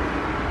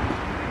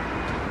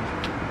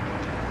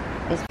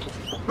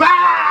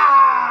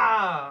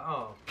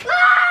 Ah!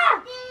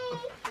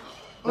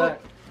 Oh.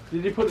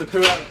 Did you put the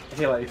poo out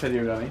here like you said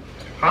you were going?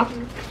 Huh?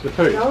 The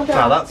poo? No,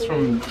 that's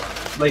from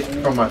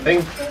my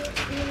thing.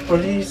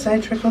 What did you say?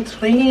 Trick or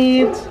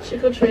treat?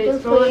 Trick or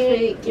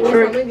treat. Give me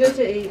something good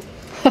to eat.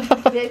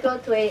 Trick or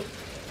treat.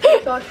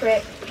 Trick or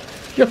treat.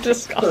 You're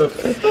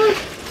disgusting.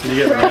 Did you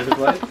get the razor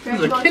blade?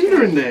 There's a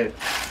Kinder in there.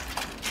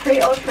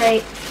 Treat or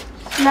treat.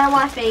 Smell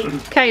my feet.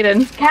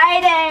 Kayden.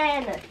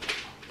 Kayden!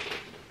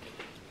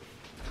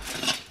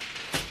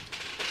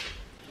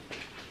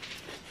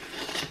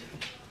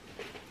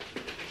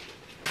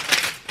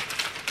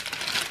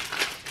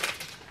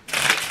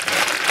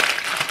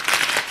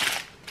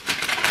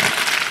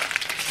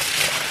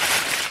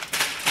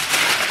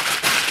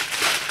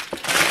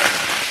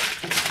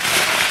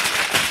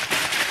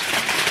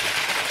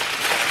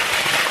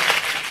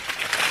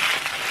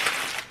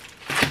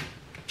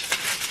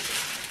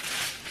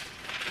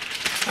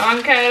 Come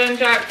on, Kayden,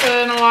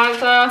 Jackson,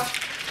 Eliza.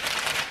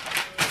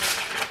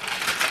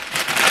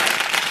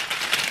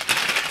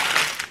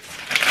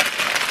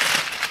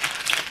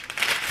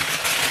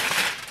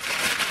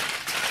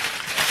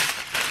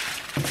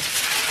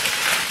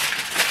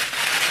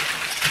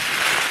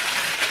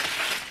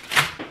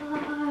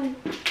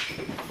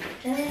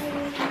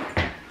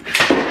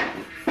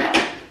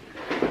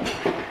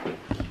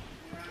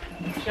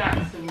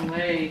 Jackson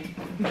Lee.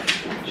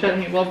 Show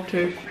me wobble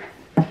tooth.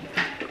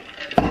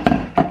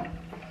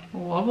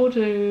 Wobble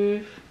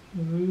tooth.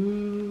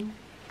 Ooh.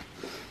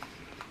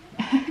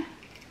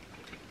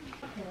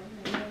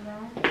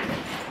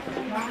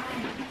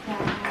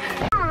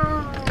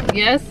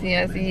 Yes,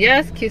 yes,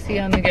 yes,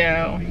 kissy on the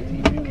go.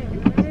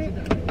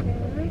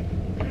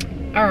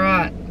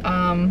 Alright,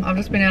 I've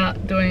just been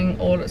out doing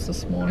audits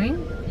this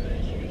morning.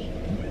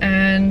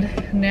 And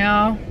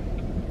now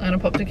I'm gonna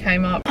pop to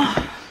Kmart.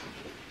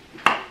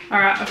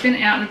 Alright, I've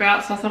been out and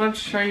about, so I thought I'd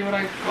show you what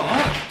I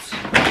got.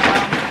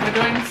 We're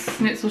doing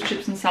schnitzel,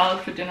 chips and salad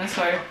for dinner,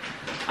 so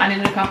I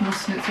needed a couple more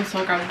schnitzels, so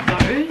I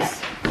grabbed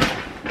those.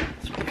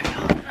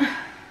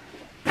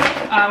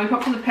 We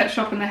popped to the pet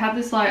shop and they had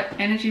this like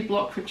energy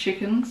block for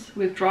chickens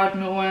with dried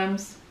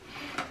mealworms.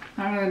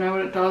 I don't really know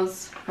what it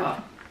does, but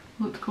it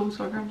looked cool,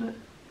 so I grabbed it.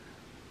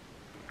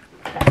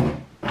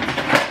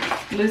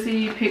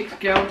 Lizzie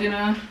picked girl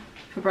dinner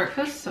for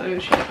breakfast, so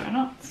she had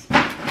donuts.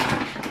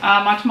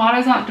 My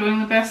tomatoes aren't doing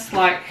the best,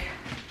 like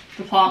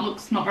the plant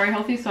looks not very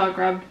healthy, so I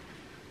grabbed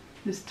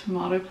this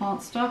tomato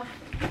plant stuff.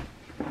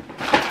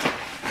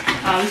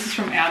 This is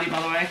from Aldi, by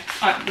the way.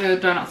 The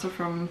donuts are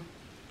from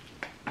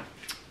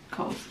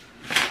Coles.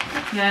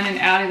 Then in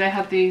Aldi they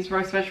had these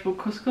roast vegetable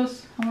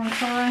couscous I want to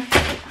try.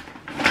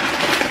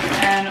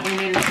 And we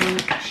needed some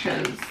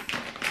cheese.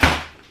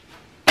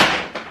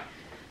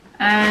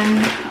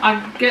 And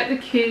I get the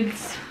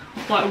kids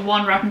like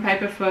one wrapping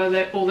paper for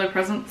all their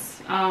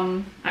presents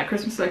at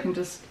Christmas, so they can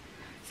just,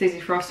 it's easy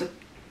for us to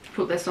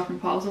put their stuff in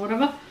piles or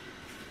whatever.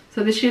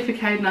 So this year for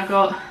Kayden I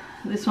got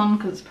this one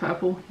because it's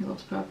purple, he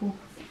loves purple.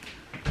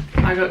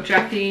 I got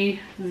Jackie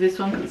this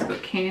one because it's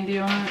got candy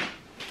on it.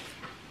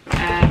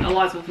 And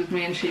Eliza was with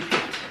me and she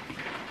picked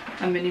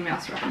a Minnie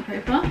Mouse wrapping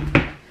paper.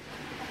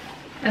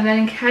 And then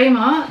in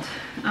Kmart,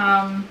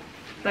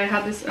 they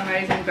had this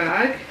amazing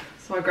bag,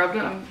 so I grabbed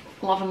it. I'm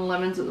loving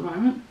lemons at the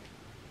moment.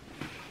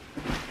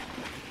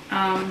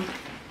 I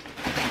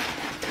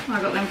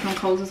got them from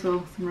Coles as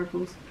well, some Red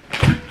Bulls.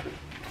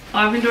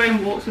 I've been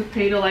doing walks with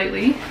Peter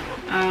lately,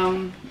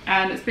 and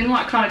it's been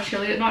like kind of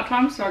chilly at night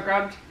time, so I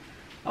grabbed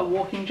a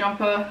walking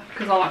jumper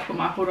because I like to put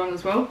my hood on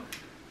as well.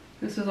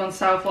 This was on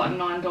sale for like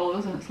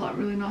 $9 and it's like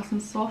really nice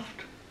and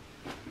soft.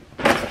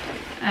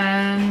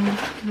 And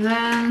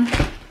then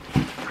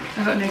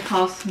I got new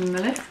Carson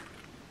Millet.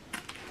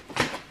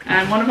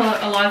 And one of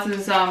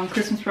Eliza's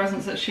Christmas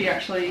presents that she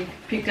actually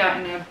picked out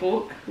in her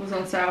book was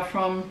on sale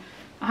from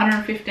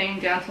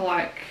 $115 down to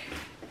like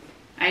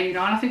 $89,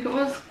 I think it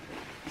was.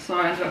 So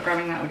I ended up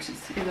grabbing that, which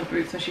is in the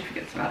boot, so she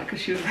forgets about it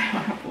because she was there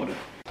when I bought it.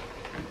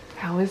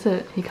 How is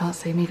it? You can't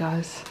see me,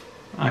 guys.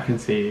 I can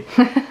see you.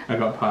 I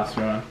got past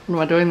you. What am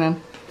I doing then?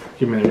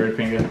 Give me the red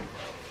finger.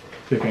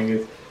 2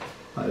 fingers.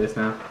 Like this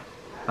now.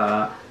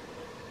 Like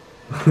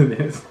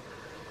this.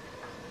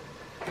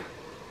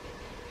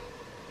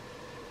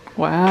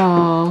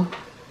 Wow.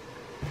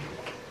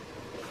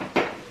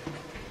 Do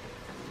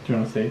you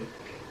want to see?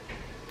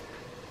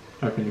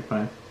 Open your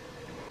phone.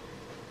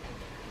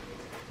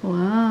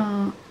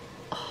 Wow.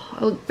 Oh,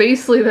 I look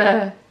beastly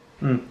there.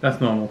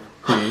 That's normal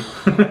for you.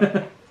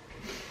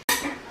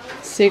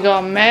 So you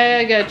got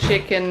mega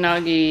chicken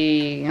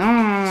nugget.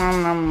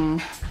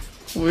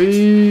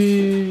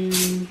 Woo.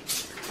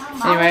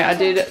 Anyway, I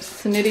did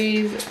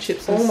Snitty's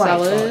chips and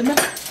salad.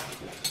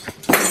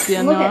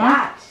 Dinner. Look at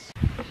that.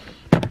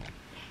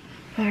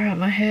 Alright,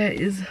 my hair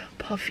is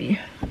puffy.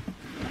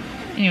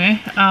 Anyway,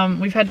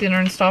 we've had dinner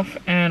and stuff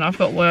and I've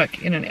got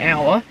work in an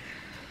hour.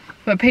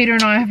 But Peter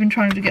and I have been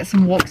trying to get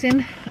some walks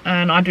in,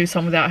 and I do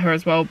some without her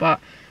as well, but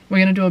we're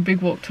going to do a big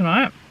walk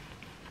tonight.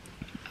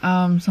 So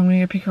I'm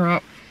going to go pick her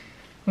up.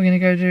 We're going to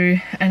go do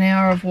an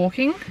hour of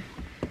walking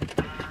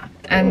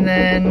and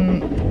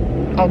then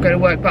I'll go to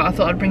work, but I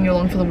thought I'd bring you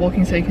along for the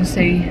walking so you can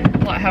see,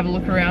 like, have a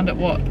look around at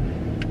what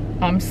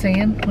I'm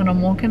seeing when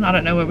I'm walking. I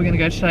don't know where we're going to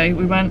go today.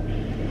 We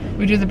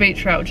do the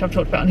beach route, which I've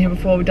talked about on here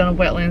before. We've done a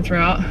wetlands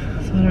route,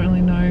 so I don't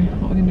really know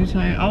what we're going to do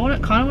today. I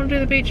kind of want to do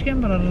the beach again,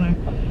 but I don't know,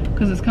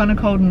 because it's kind of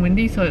cold and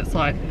windy, so it's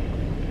like,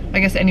 I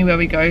guess anywhere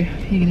we go, you're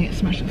going to get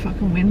smashed with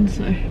fucking wind,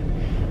 so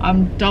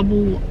I'm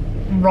double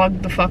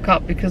rugged the fuck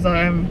up because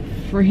I am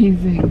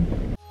freezing.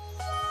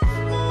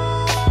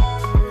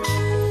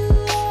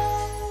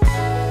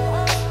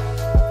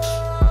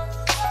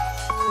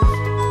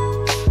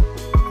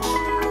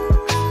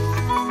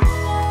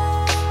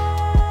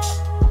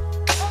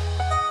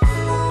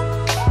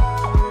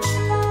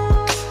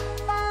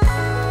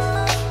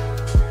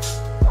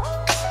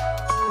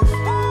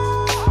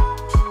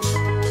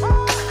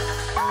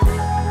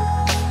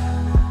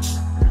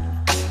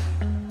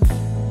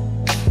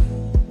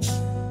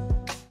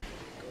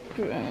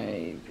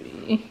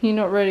 Baby, you're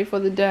not ready for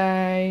the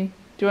day.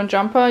 Do you want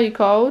jumper? Are you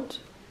cold?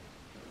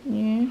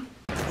 Yeah.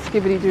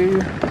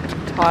 Skibbity-doo,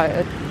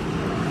 tired.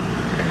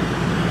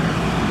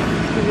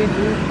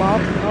 Skibbity-doo,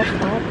 bop, bop,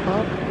 bop,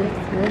 bop. Yes,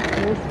 yes,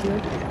 yes,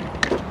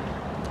 yes.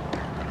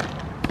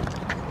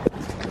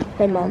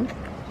 Hey Mom,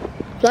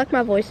 I feel like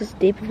my voice is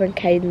deeper than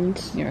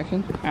Kayden's. You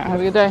reckon? Alright, have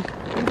a good day.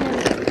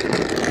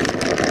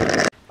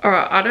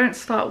 Alright, I don't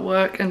start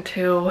work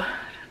until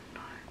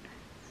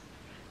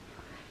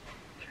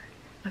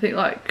I think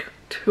like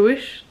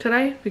 2ish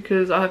today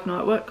because I have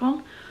night work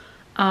on.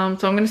 So I'm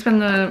going to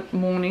spend the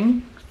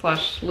morning / a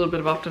little bit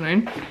of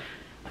afternoon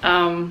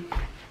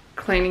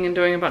cleaning and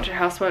doing a bunch of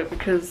housework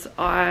because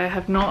I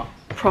have not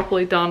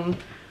properly done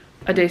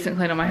a decent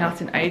clean on my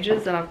house in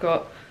ages, and I've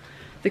got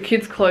the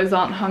kids' clothes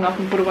aren't hung up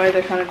and put away.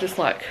 They're kind of just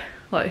like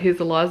here's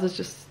Eliza's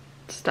just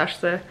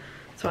stashed there,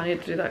 so I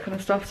need to do that kind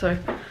of stuff. So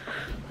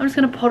I'm just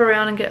going to pot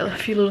around and get a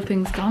few little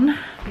things done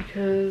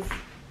because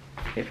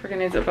it freaking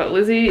needs it. But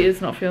Lizzie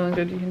is not feeling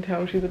good. You can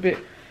tell she's a bit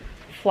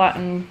flat.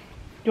 And do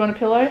you want a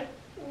pillow? Yeah.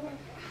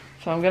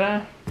 So I'm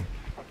gonna,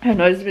 her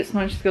nose is a bit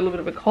snotty. She's got a little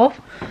bit of a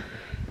cough.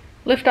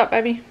 Lift up,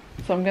 baby.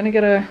 So I'm gonna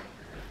get her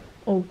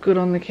all good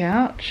on the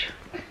couch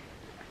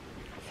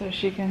so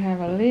she can have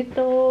a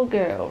little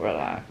girl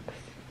relax.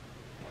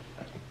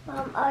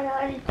 Mom, I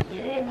don't do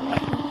it.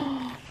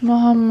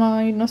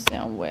 Mama, you don't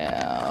sound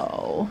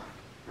well.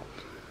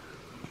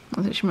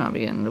 I think she might be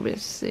getting a little bit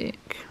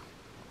sick.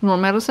 You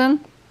want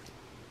medicine?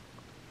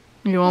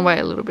 You want to wait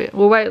a little bit?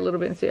 We'll wait a little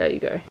bit and see how you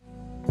go.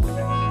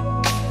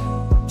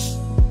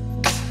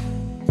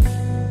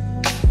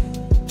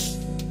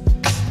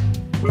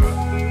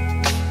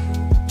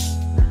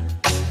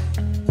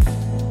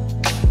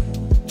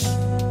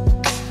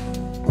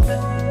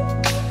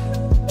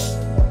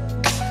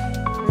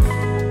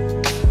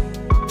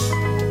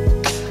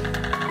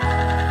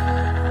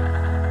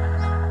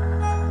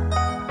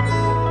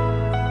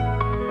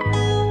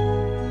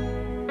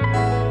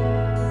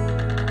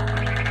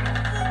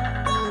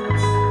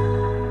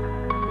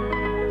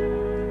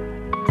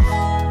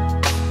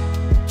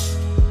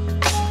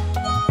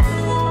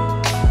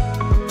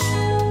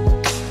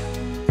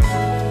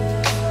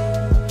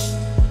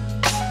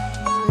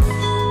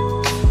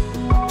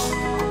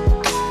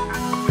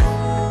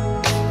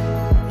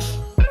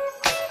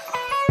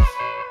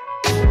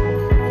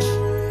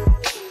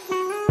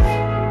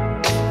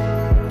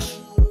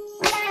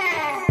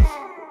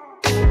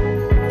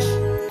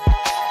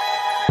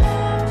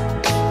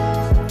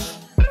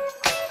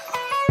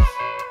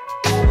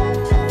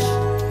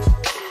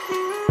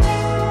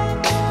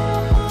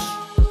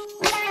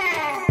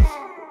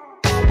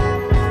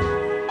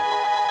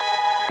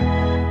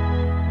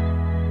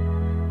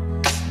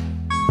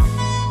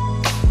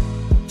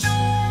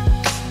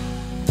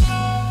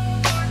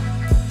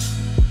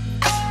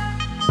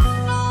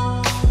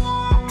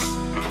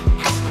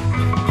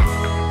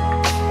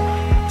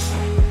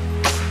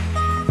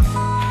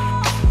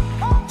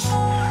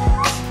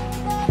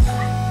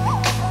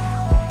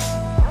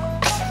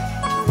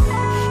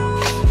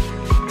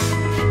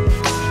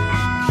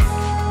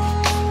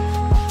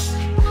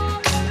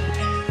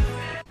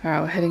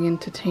 Alright, we're heading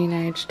into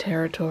teenage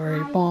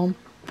territory. Bomb,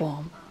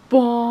 bomb,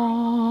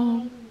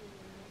 bomb. Alright,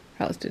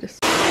 let's do this.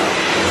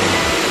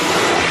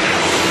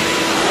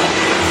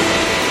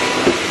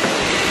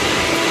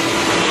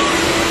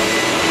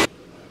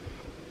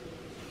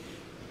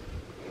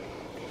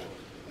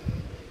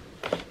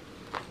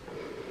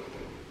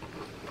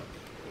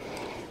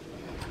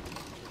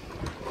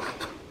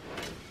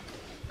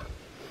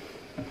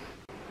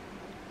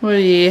 What are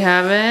you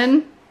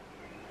having?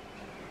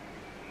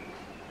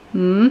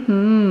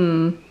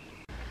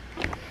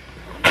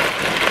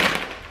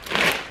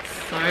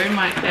 So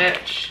my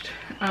etched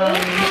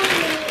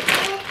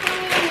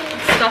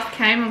stuff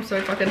came. I'm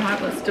so fucking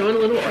hyped. Let's do it a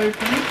little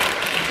open.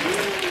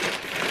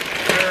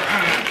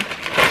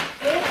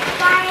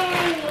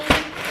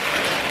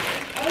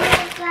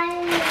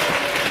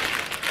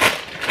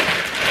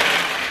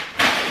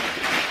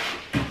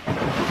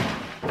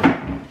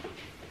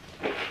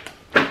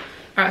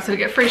 Alright, so to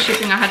get free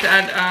shipping I had to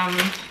add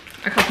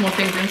a couple more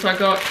things in. So I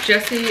got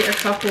Jessie a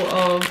couple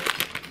of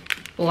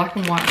black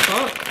and white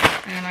socks,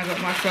 and I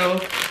got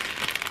myself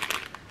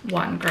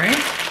white and grey.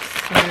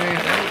 So yeah,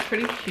 they look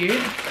pretty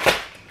cute.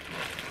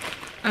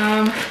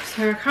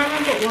 So I can't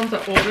remember what ones I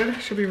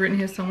ordered. Should be written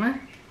here somewhere.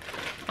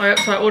 Oh yep,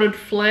 so I ordered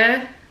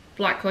flare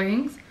black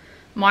leggings.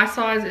 My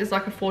size is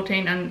like a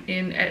 14 and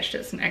in etched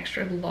it's an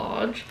extra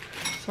large.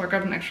 So I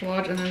grabbed an extra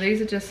large, and then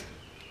these are just,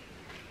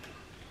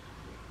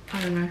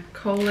 I don't know,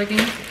 coal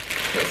leggings.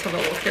 Let's have a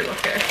look at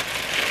okay.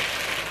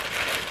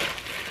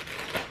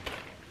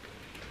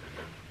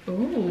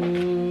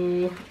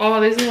 Ooh. Oh,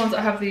 these are the ones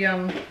that have the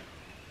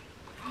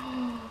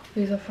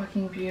these are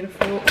fucking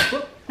beautiful.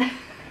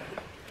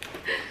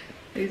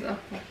 These are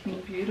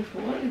fucking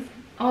beautiful. What is,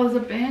 oh, there's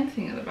a band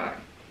thing at the back.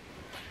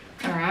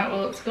 Alright,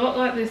 well it's got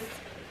like this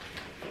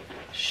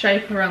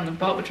shape around the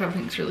butt, which I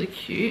think is really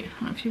cute. I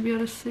don't know if you'll be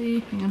able to see.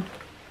 Hang on.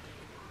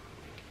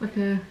 Like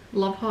a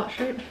love heart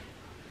shape.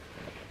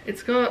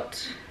 It's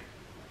got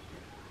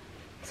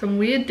some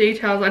weird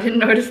details I didn't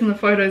notice in the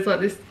photos, like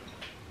this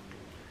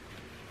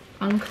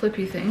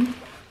unclippy thing.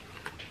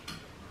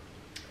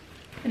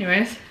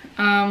 Anyways,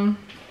 so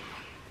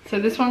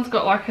this one's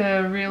got like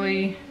a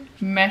really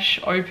mesh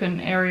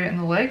open area in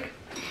the leg.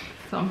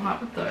 So I'm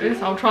hyped with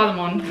those. I'll try them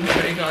on and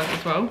show you guys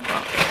as well.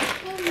 But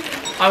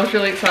I was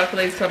really excited for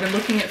these, so I've been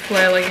looking at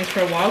flare leggings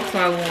for a while because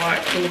I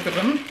like the look of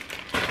them.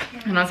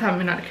 And I just haven't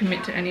been able to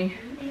commit to any.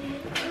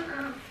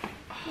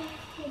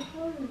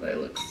 Oh, they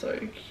look so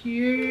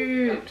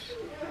cute.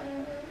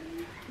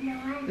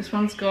 This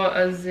one's got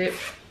a zip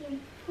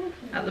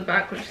at the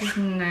back, which is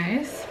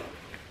nice.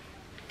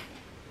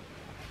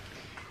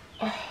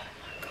 Oh my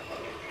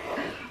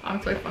god.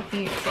 I'm so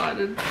fucking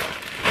excited.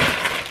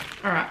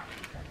 Alright.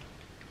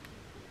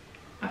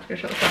 I have to go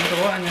shut the front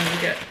door and then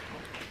we get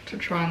to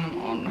trying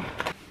them on.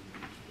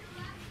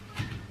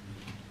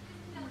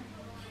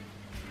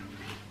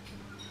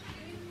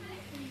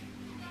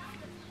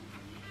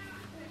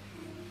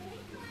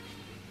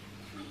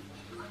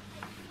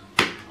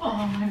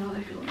 Oh my god,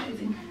 they feel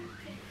amazing.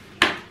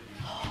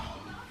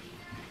 Oh,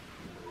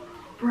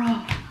 bro.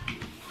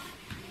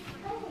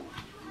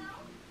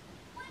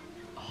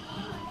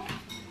 Oh,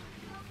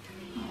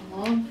 I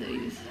love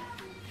these.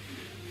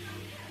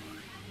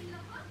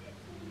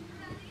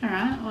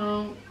 Alright,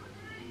 well,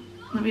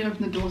 let me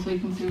open the door so you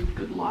can see with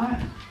good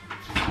light.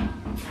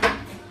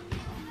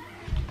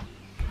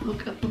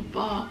 Look at the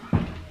butt.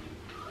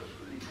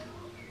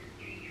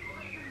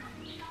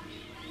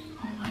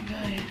 Oh my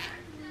god.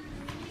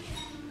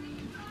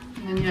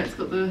 And then yeah, it's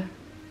got the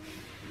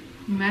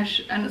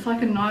mesh, and it's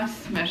like a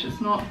nice mesh,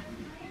 it's not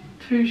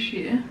too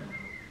sheer.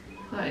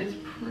 That is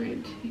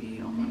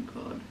pretty, oh my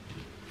god.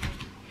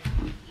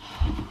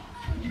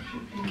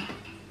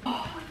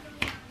 Oh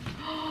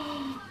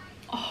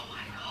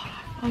my god,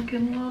 I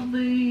fucking love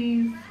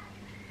these.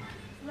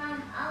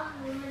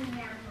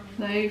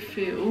 They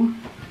feel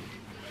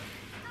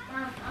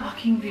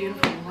fucking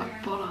beautiful,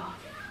 like butter.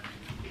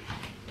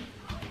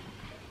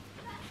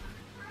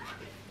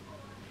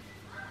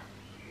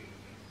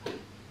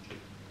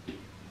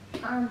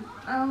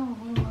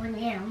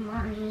 Yeah,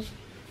 mommy.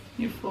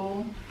 You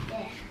full?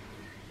 Yeah.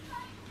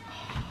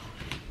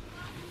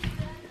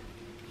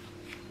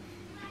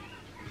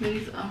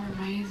 These are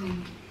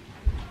amazing.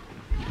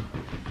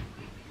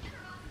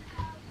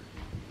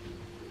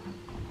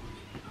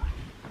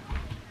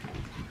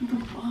 What the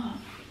fuck?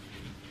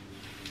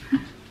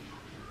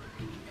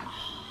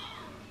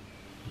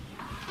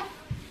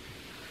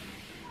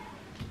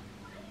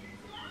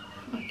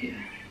 Fuck yeah.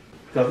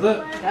 Does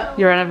it?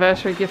 Your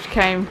anniversary gift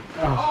came.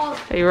 Oh.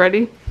 Are you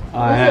ready?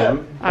 I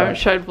am. I haven't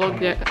showed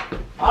vlog yet.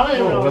 I don't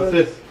even know What's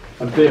this?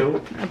 A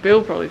bill? A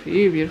bill probably for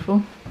you,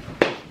 beautiful.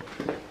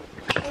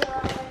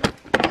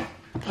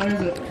 What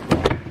is it?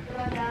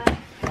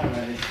 I'm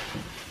ready.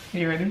 Are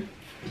you ready?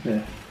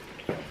 Yeah.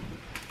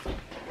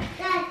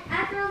 Dad,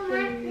 I don't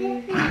like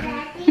this,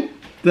 Daddy.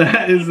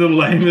 That is the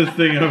lamest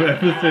thing I've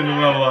ever seen in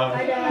my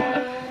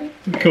life.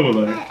 Cool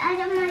though. I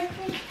don't like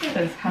this. It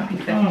says happy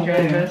second year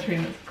anniversary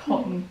and it's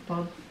cotton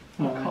buds.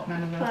 Cotton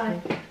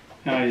anniversary.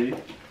 How are you?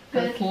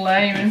 That's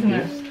lame, isn't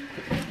it?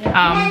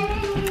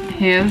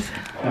 Here's.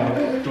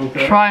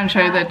 Try and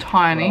show you they're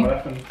tiny.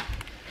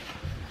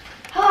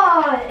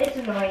 Oh, it's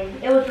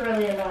annoying. It was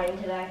really annoying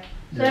today.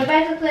 So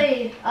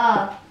basically,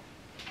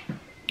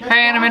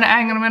 Hang on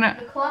a minute.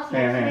 the class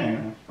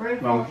Hang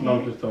on. No,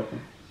 I'm just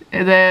talking.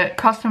 They're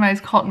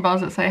custom-made cotton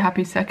bars that say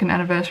happy second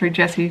anniversary,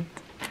 Jessie.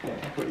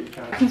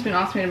 He's been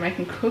asking me to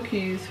make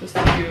cookies for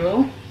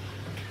school,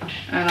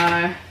 and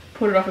I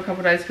put it off a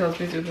couple of days because I was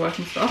busy with work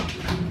and stuff.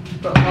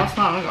 But last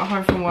night when I got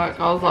home from work,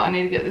 I was like, I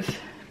need to get this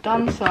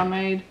done, so I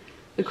made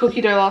the cookie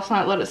dough last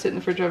night, let it sit in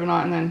the fridge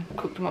overnight, and then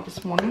cooked them up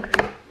this morning.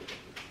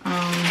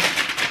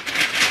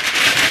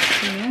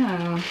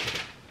 Yeah.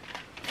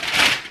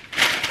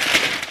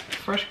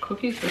 Fresh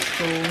cookies for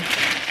school.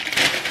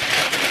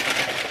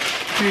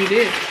 Who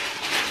did?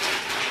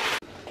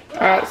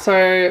 Alright,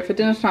 so for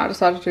dinner tonight I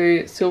decided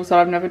to do silver side.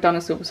 I've never done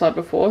a silver side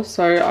before,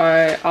 so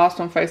I asked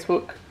on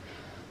Facebook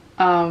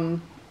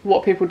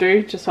what people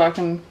do just so I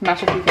can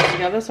mash a few things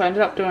together. So I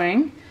ended up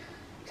doing,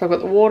 so I've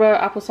got the water,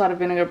 apple cider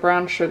vinegar,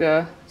 brown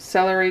sugar,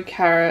 celery,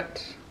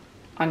 carrot,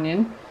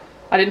 onion.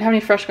 I didn't have any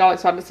fresh garlic,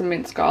 so I did some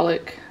minced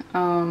garlic,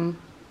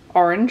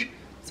 orange,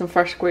 some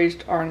fresh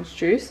squeezed orange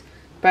juice,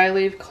 bay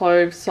leaf,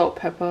 cloves, salt,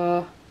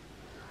 pepper.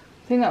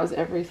 I think that was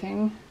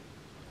everything.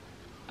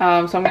 So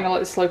I'm going to let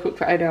this slow cook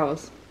for 8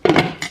 hours.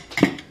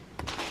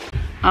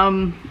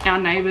 Our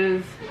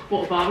neighbours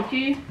bought a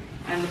barbecue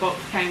and the box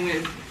came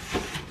with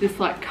this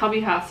like cubby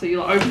house, so you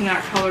like open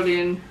that, colour it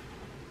in,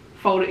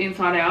 fold it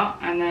inside out,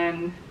 and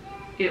then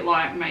it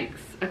like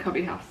makes a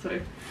cubby house. So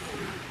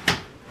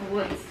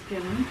let's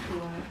get into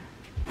it.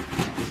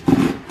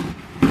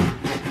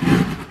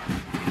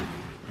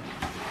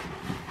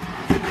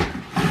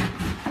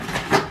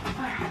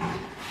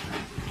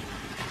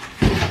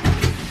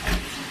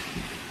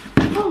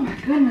 Oh my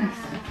goodness.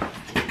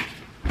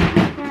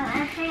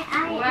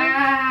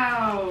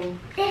 Wow.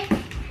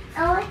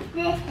 Oh,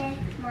 this is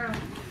Mom.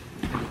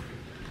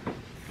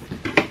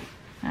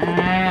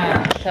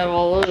 Ah. have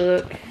a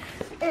look.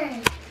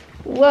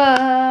 Whoa!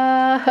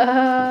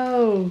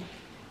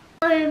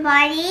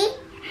 Everybody,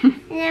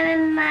 they're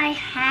in my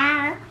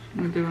house.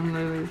 We're doing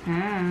Lily's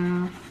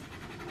house.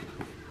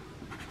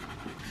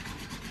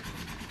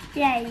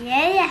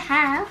 Yeah,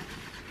 house.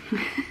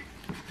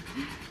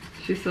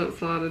 She's so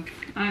excited.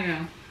 Okay.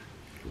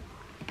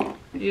 Are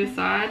you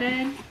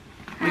excited?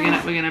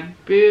 We're gonna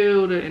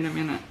build it in a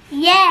minute.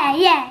 Yeah.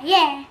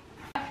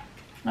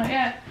 Not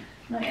yet.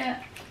 Not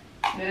yet.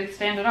 We gotta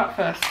stand it up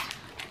first.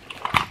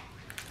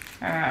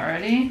 Alright,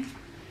 ready?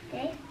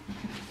 Okay.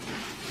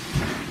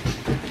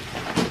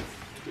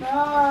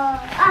 Oh,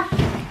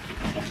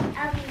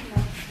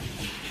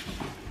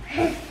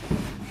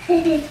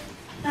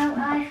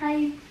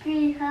 I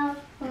be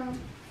helpful.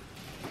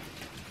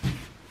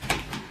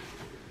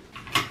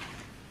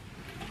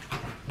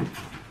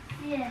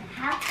 Yeah,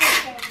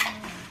 helpful.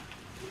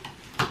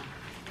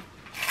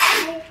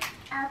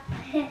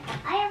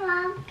 Hi,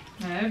 Mom.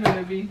 Hey,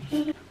 baby.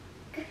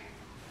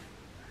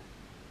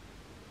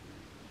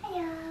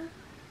 Hiya.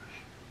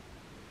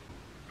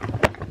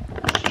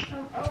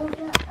 I'm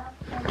older up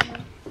there.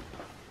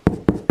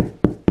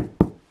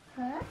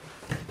 Huh?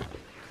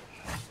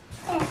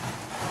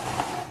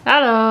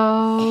 Hello.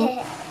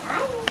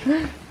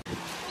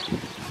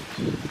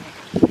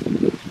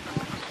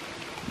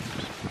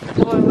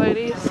 Hello,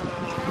 ladies.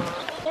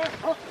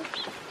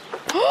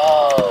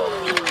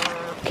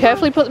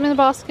 Carefully put them in the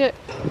basket.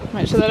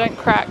 Make sure they don't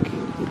crack.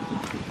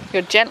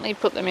 You gently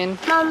put them in.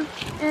 Mom.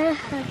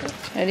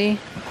 Ready?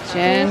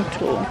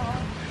 Gentle.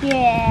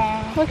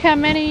 Yeah. Look how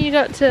many you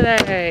got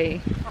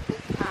today.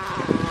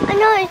 I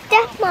know it's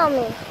that,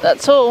 Mommy.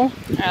 That's all.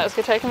 Alright, let's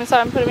go take them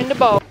inside and put them in the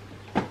bowl.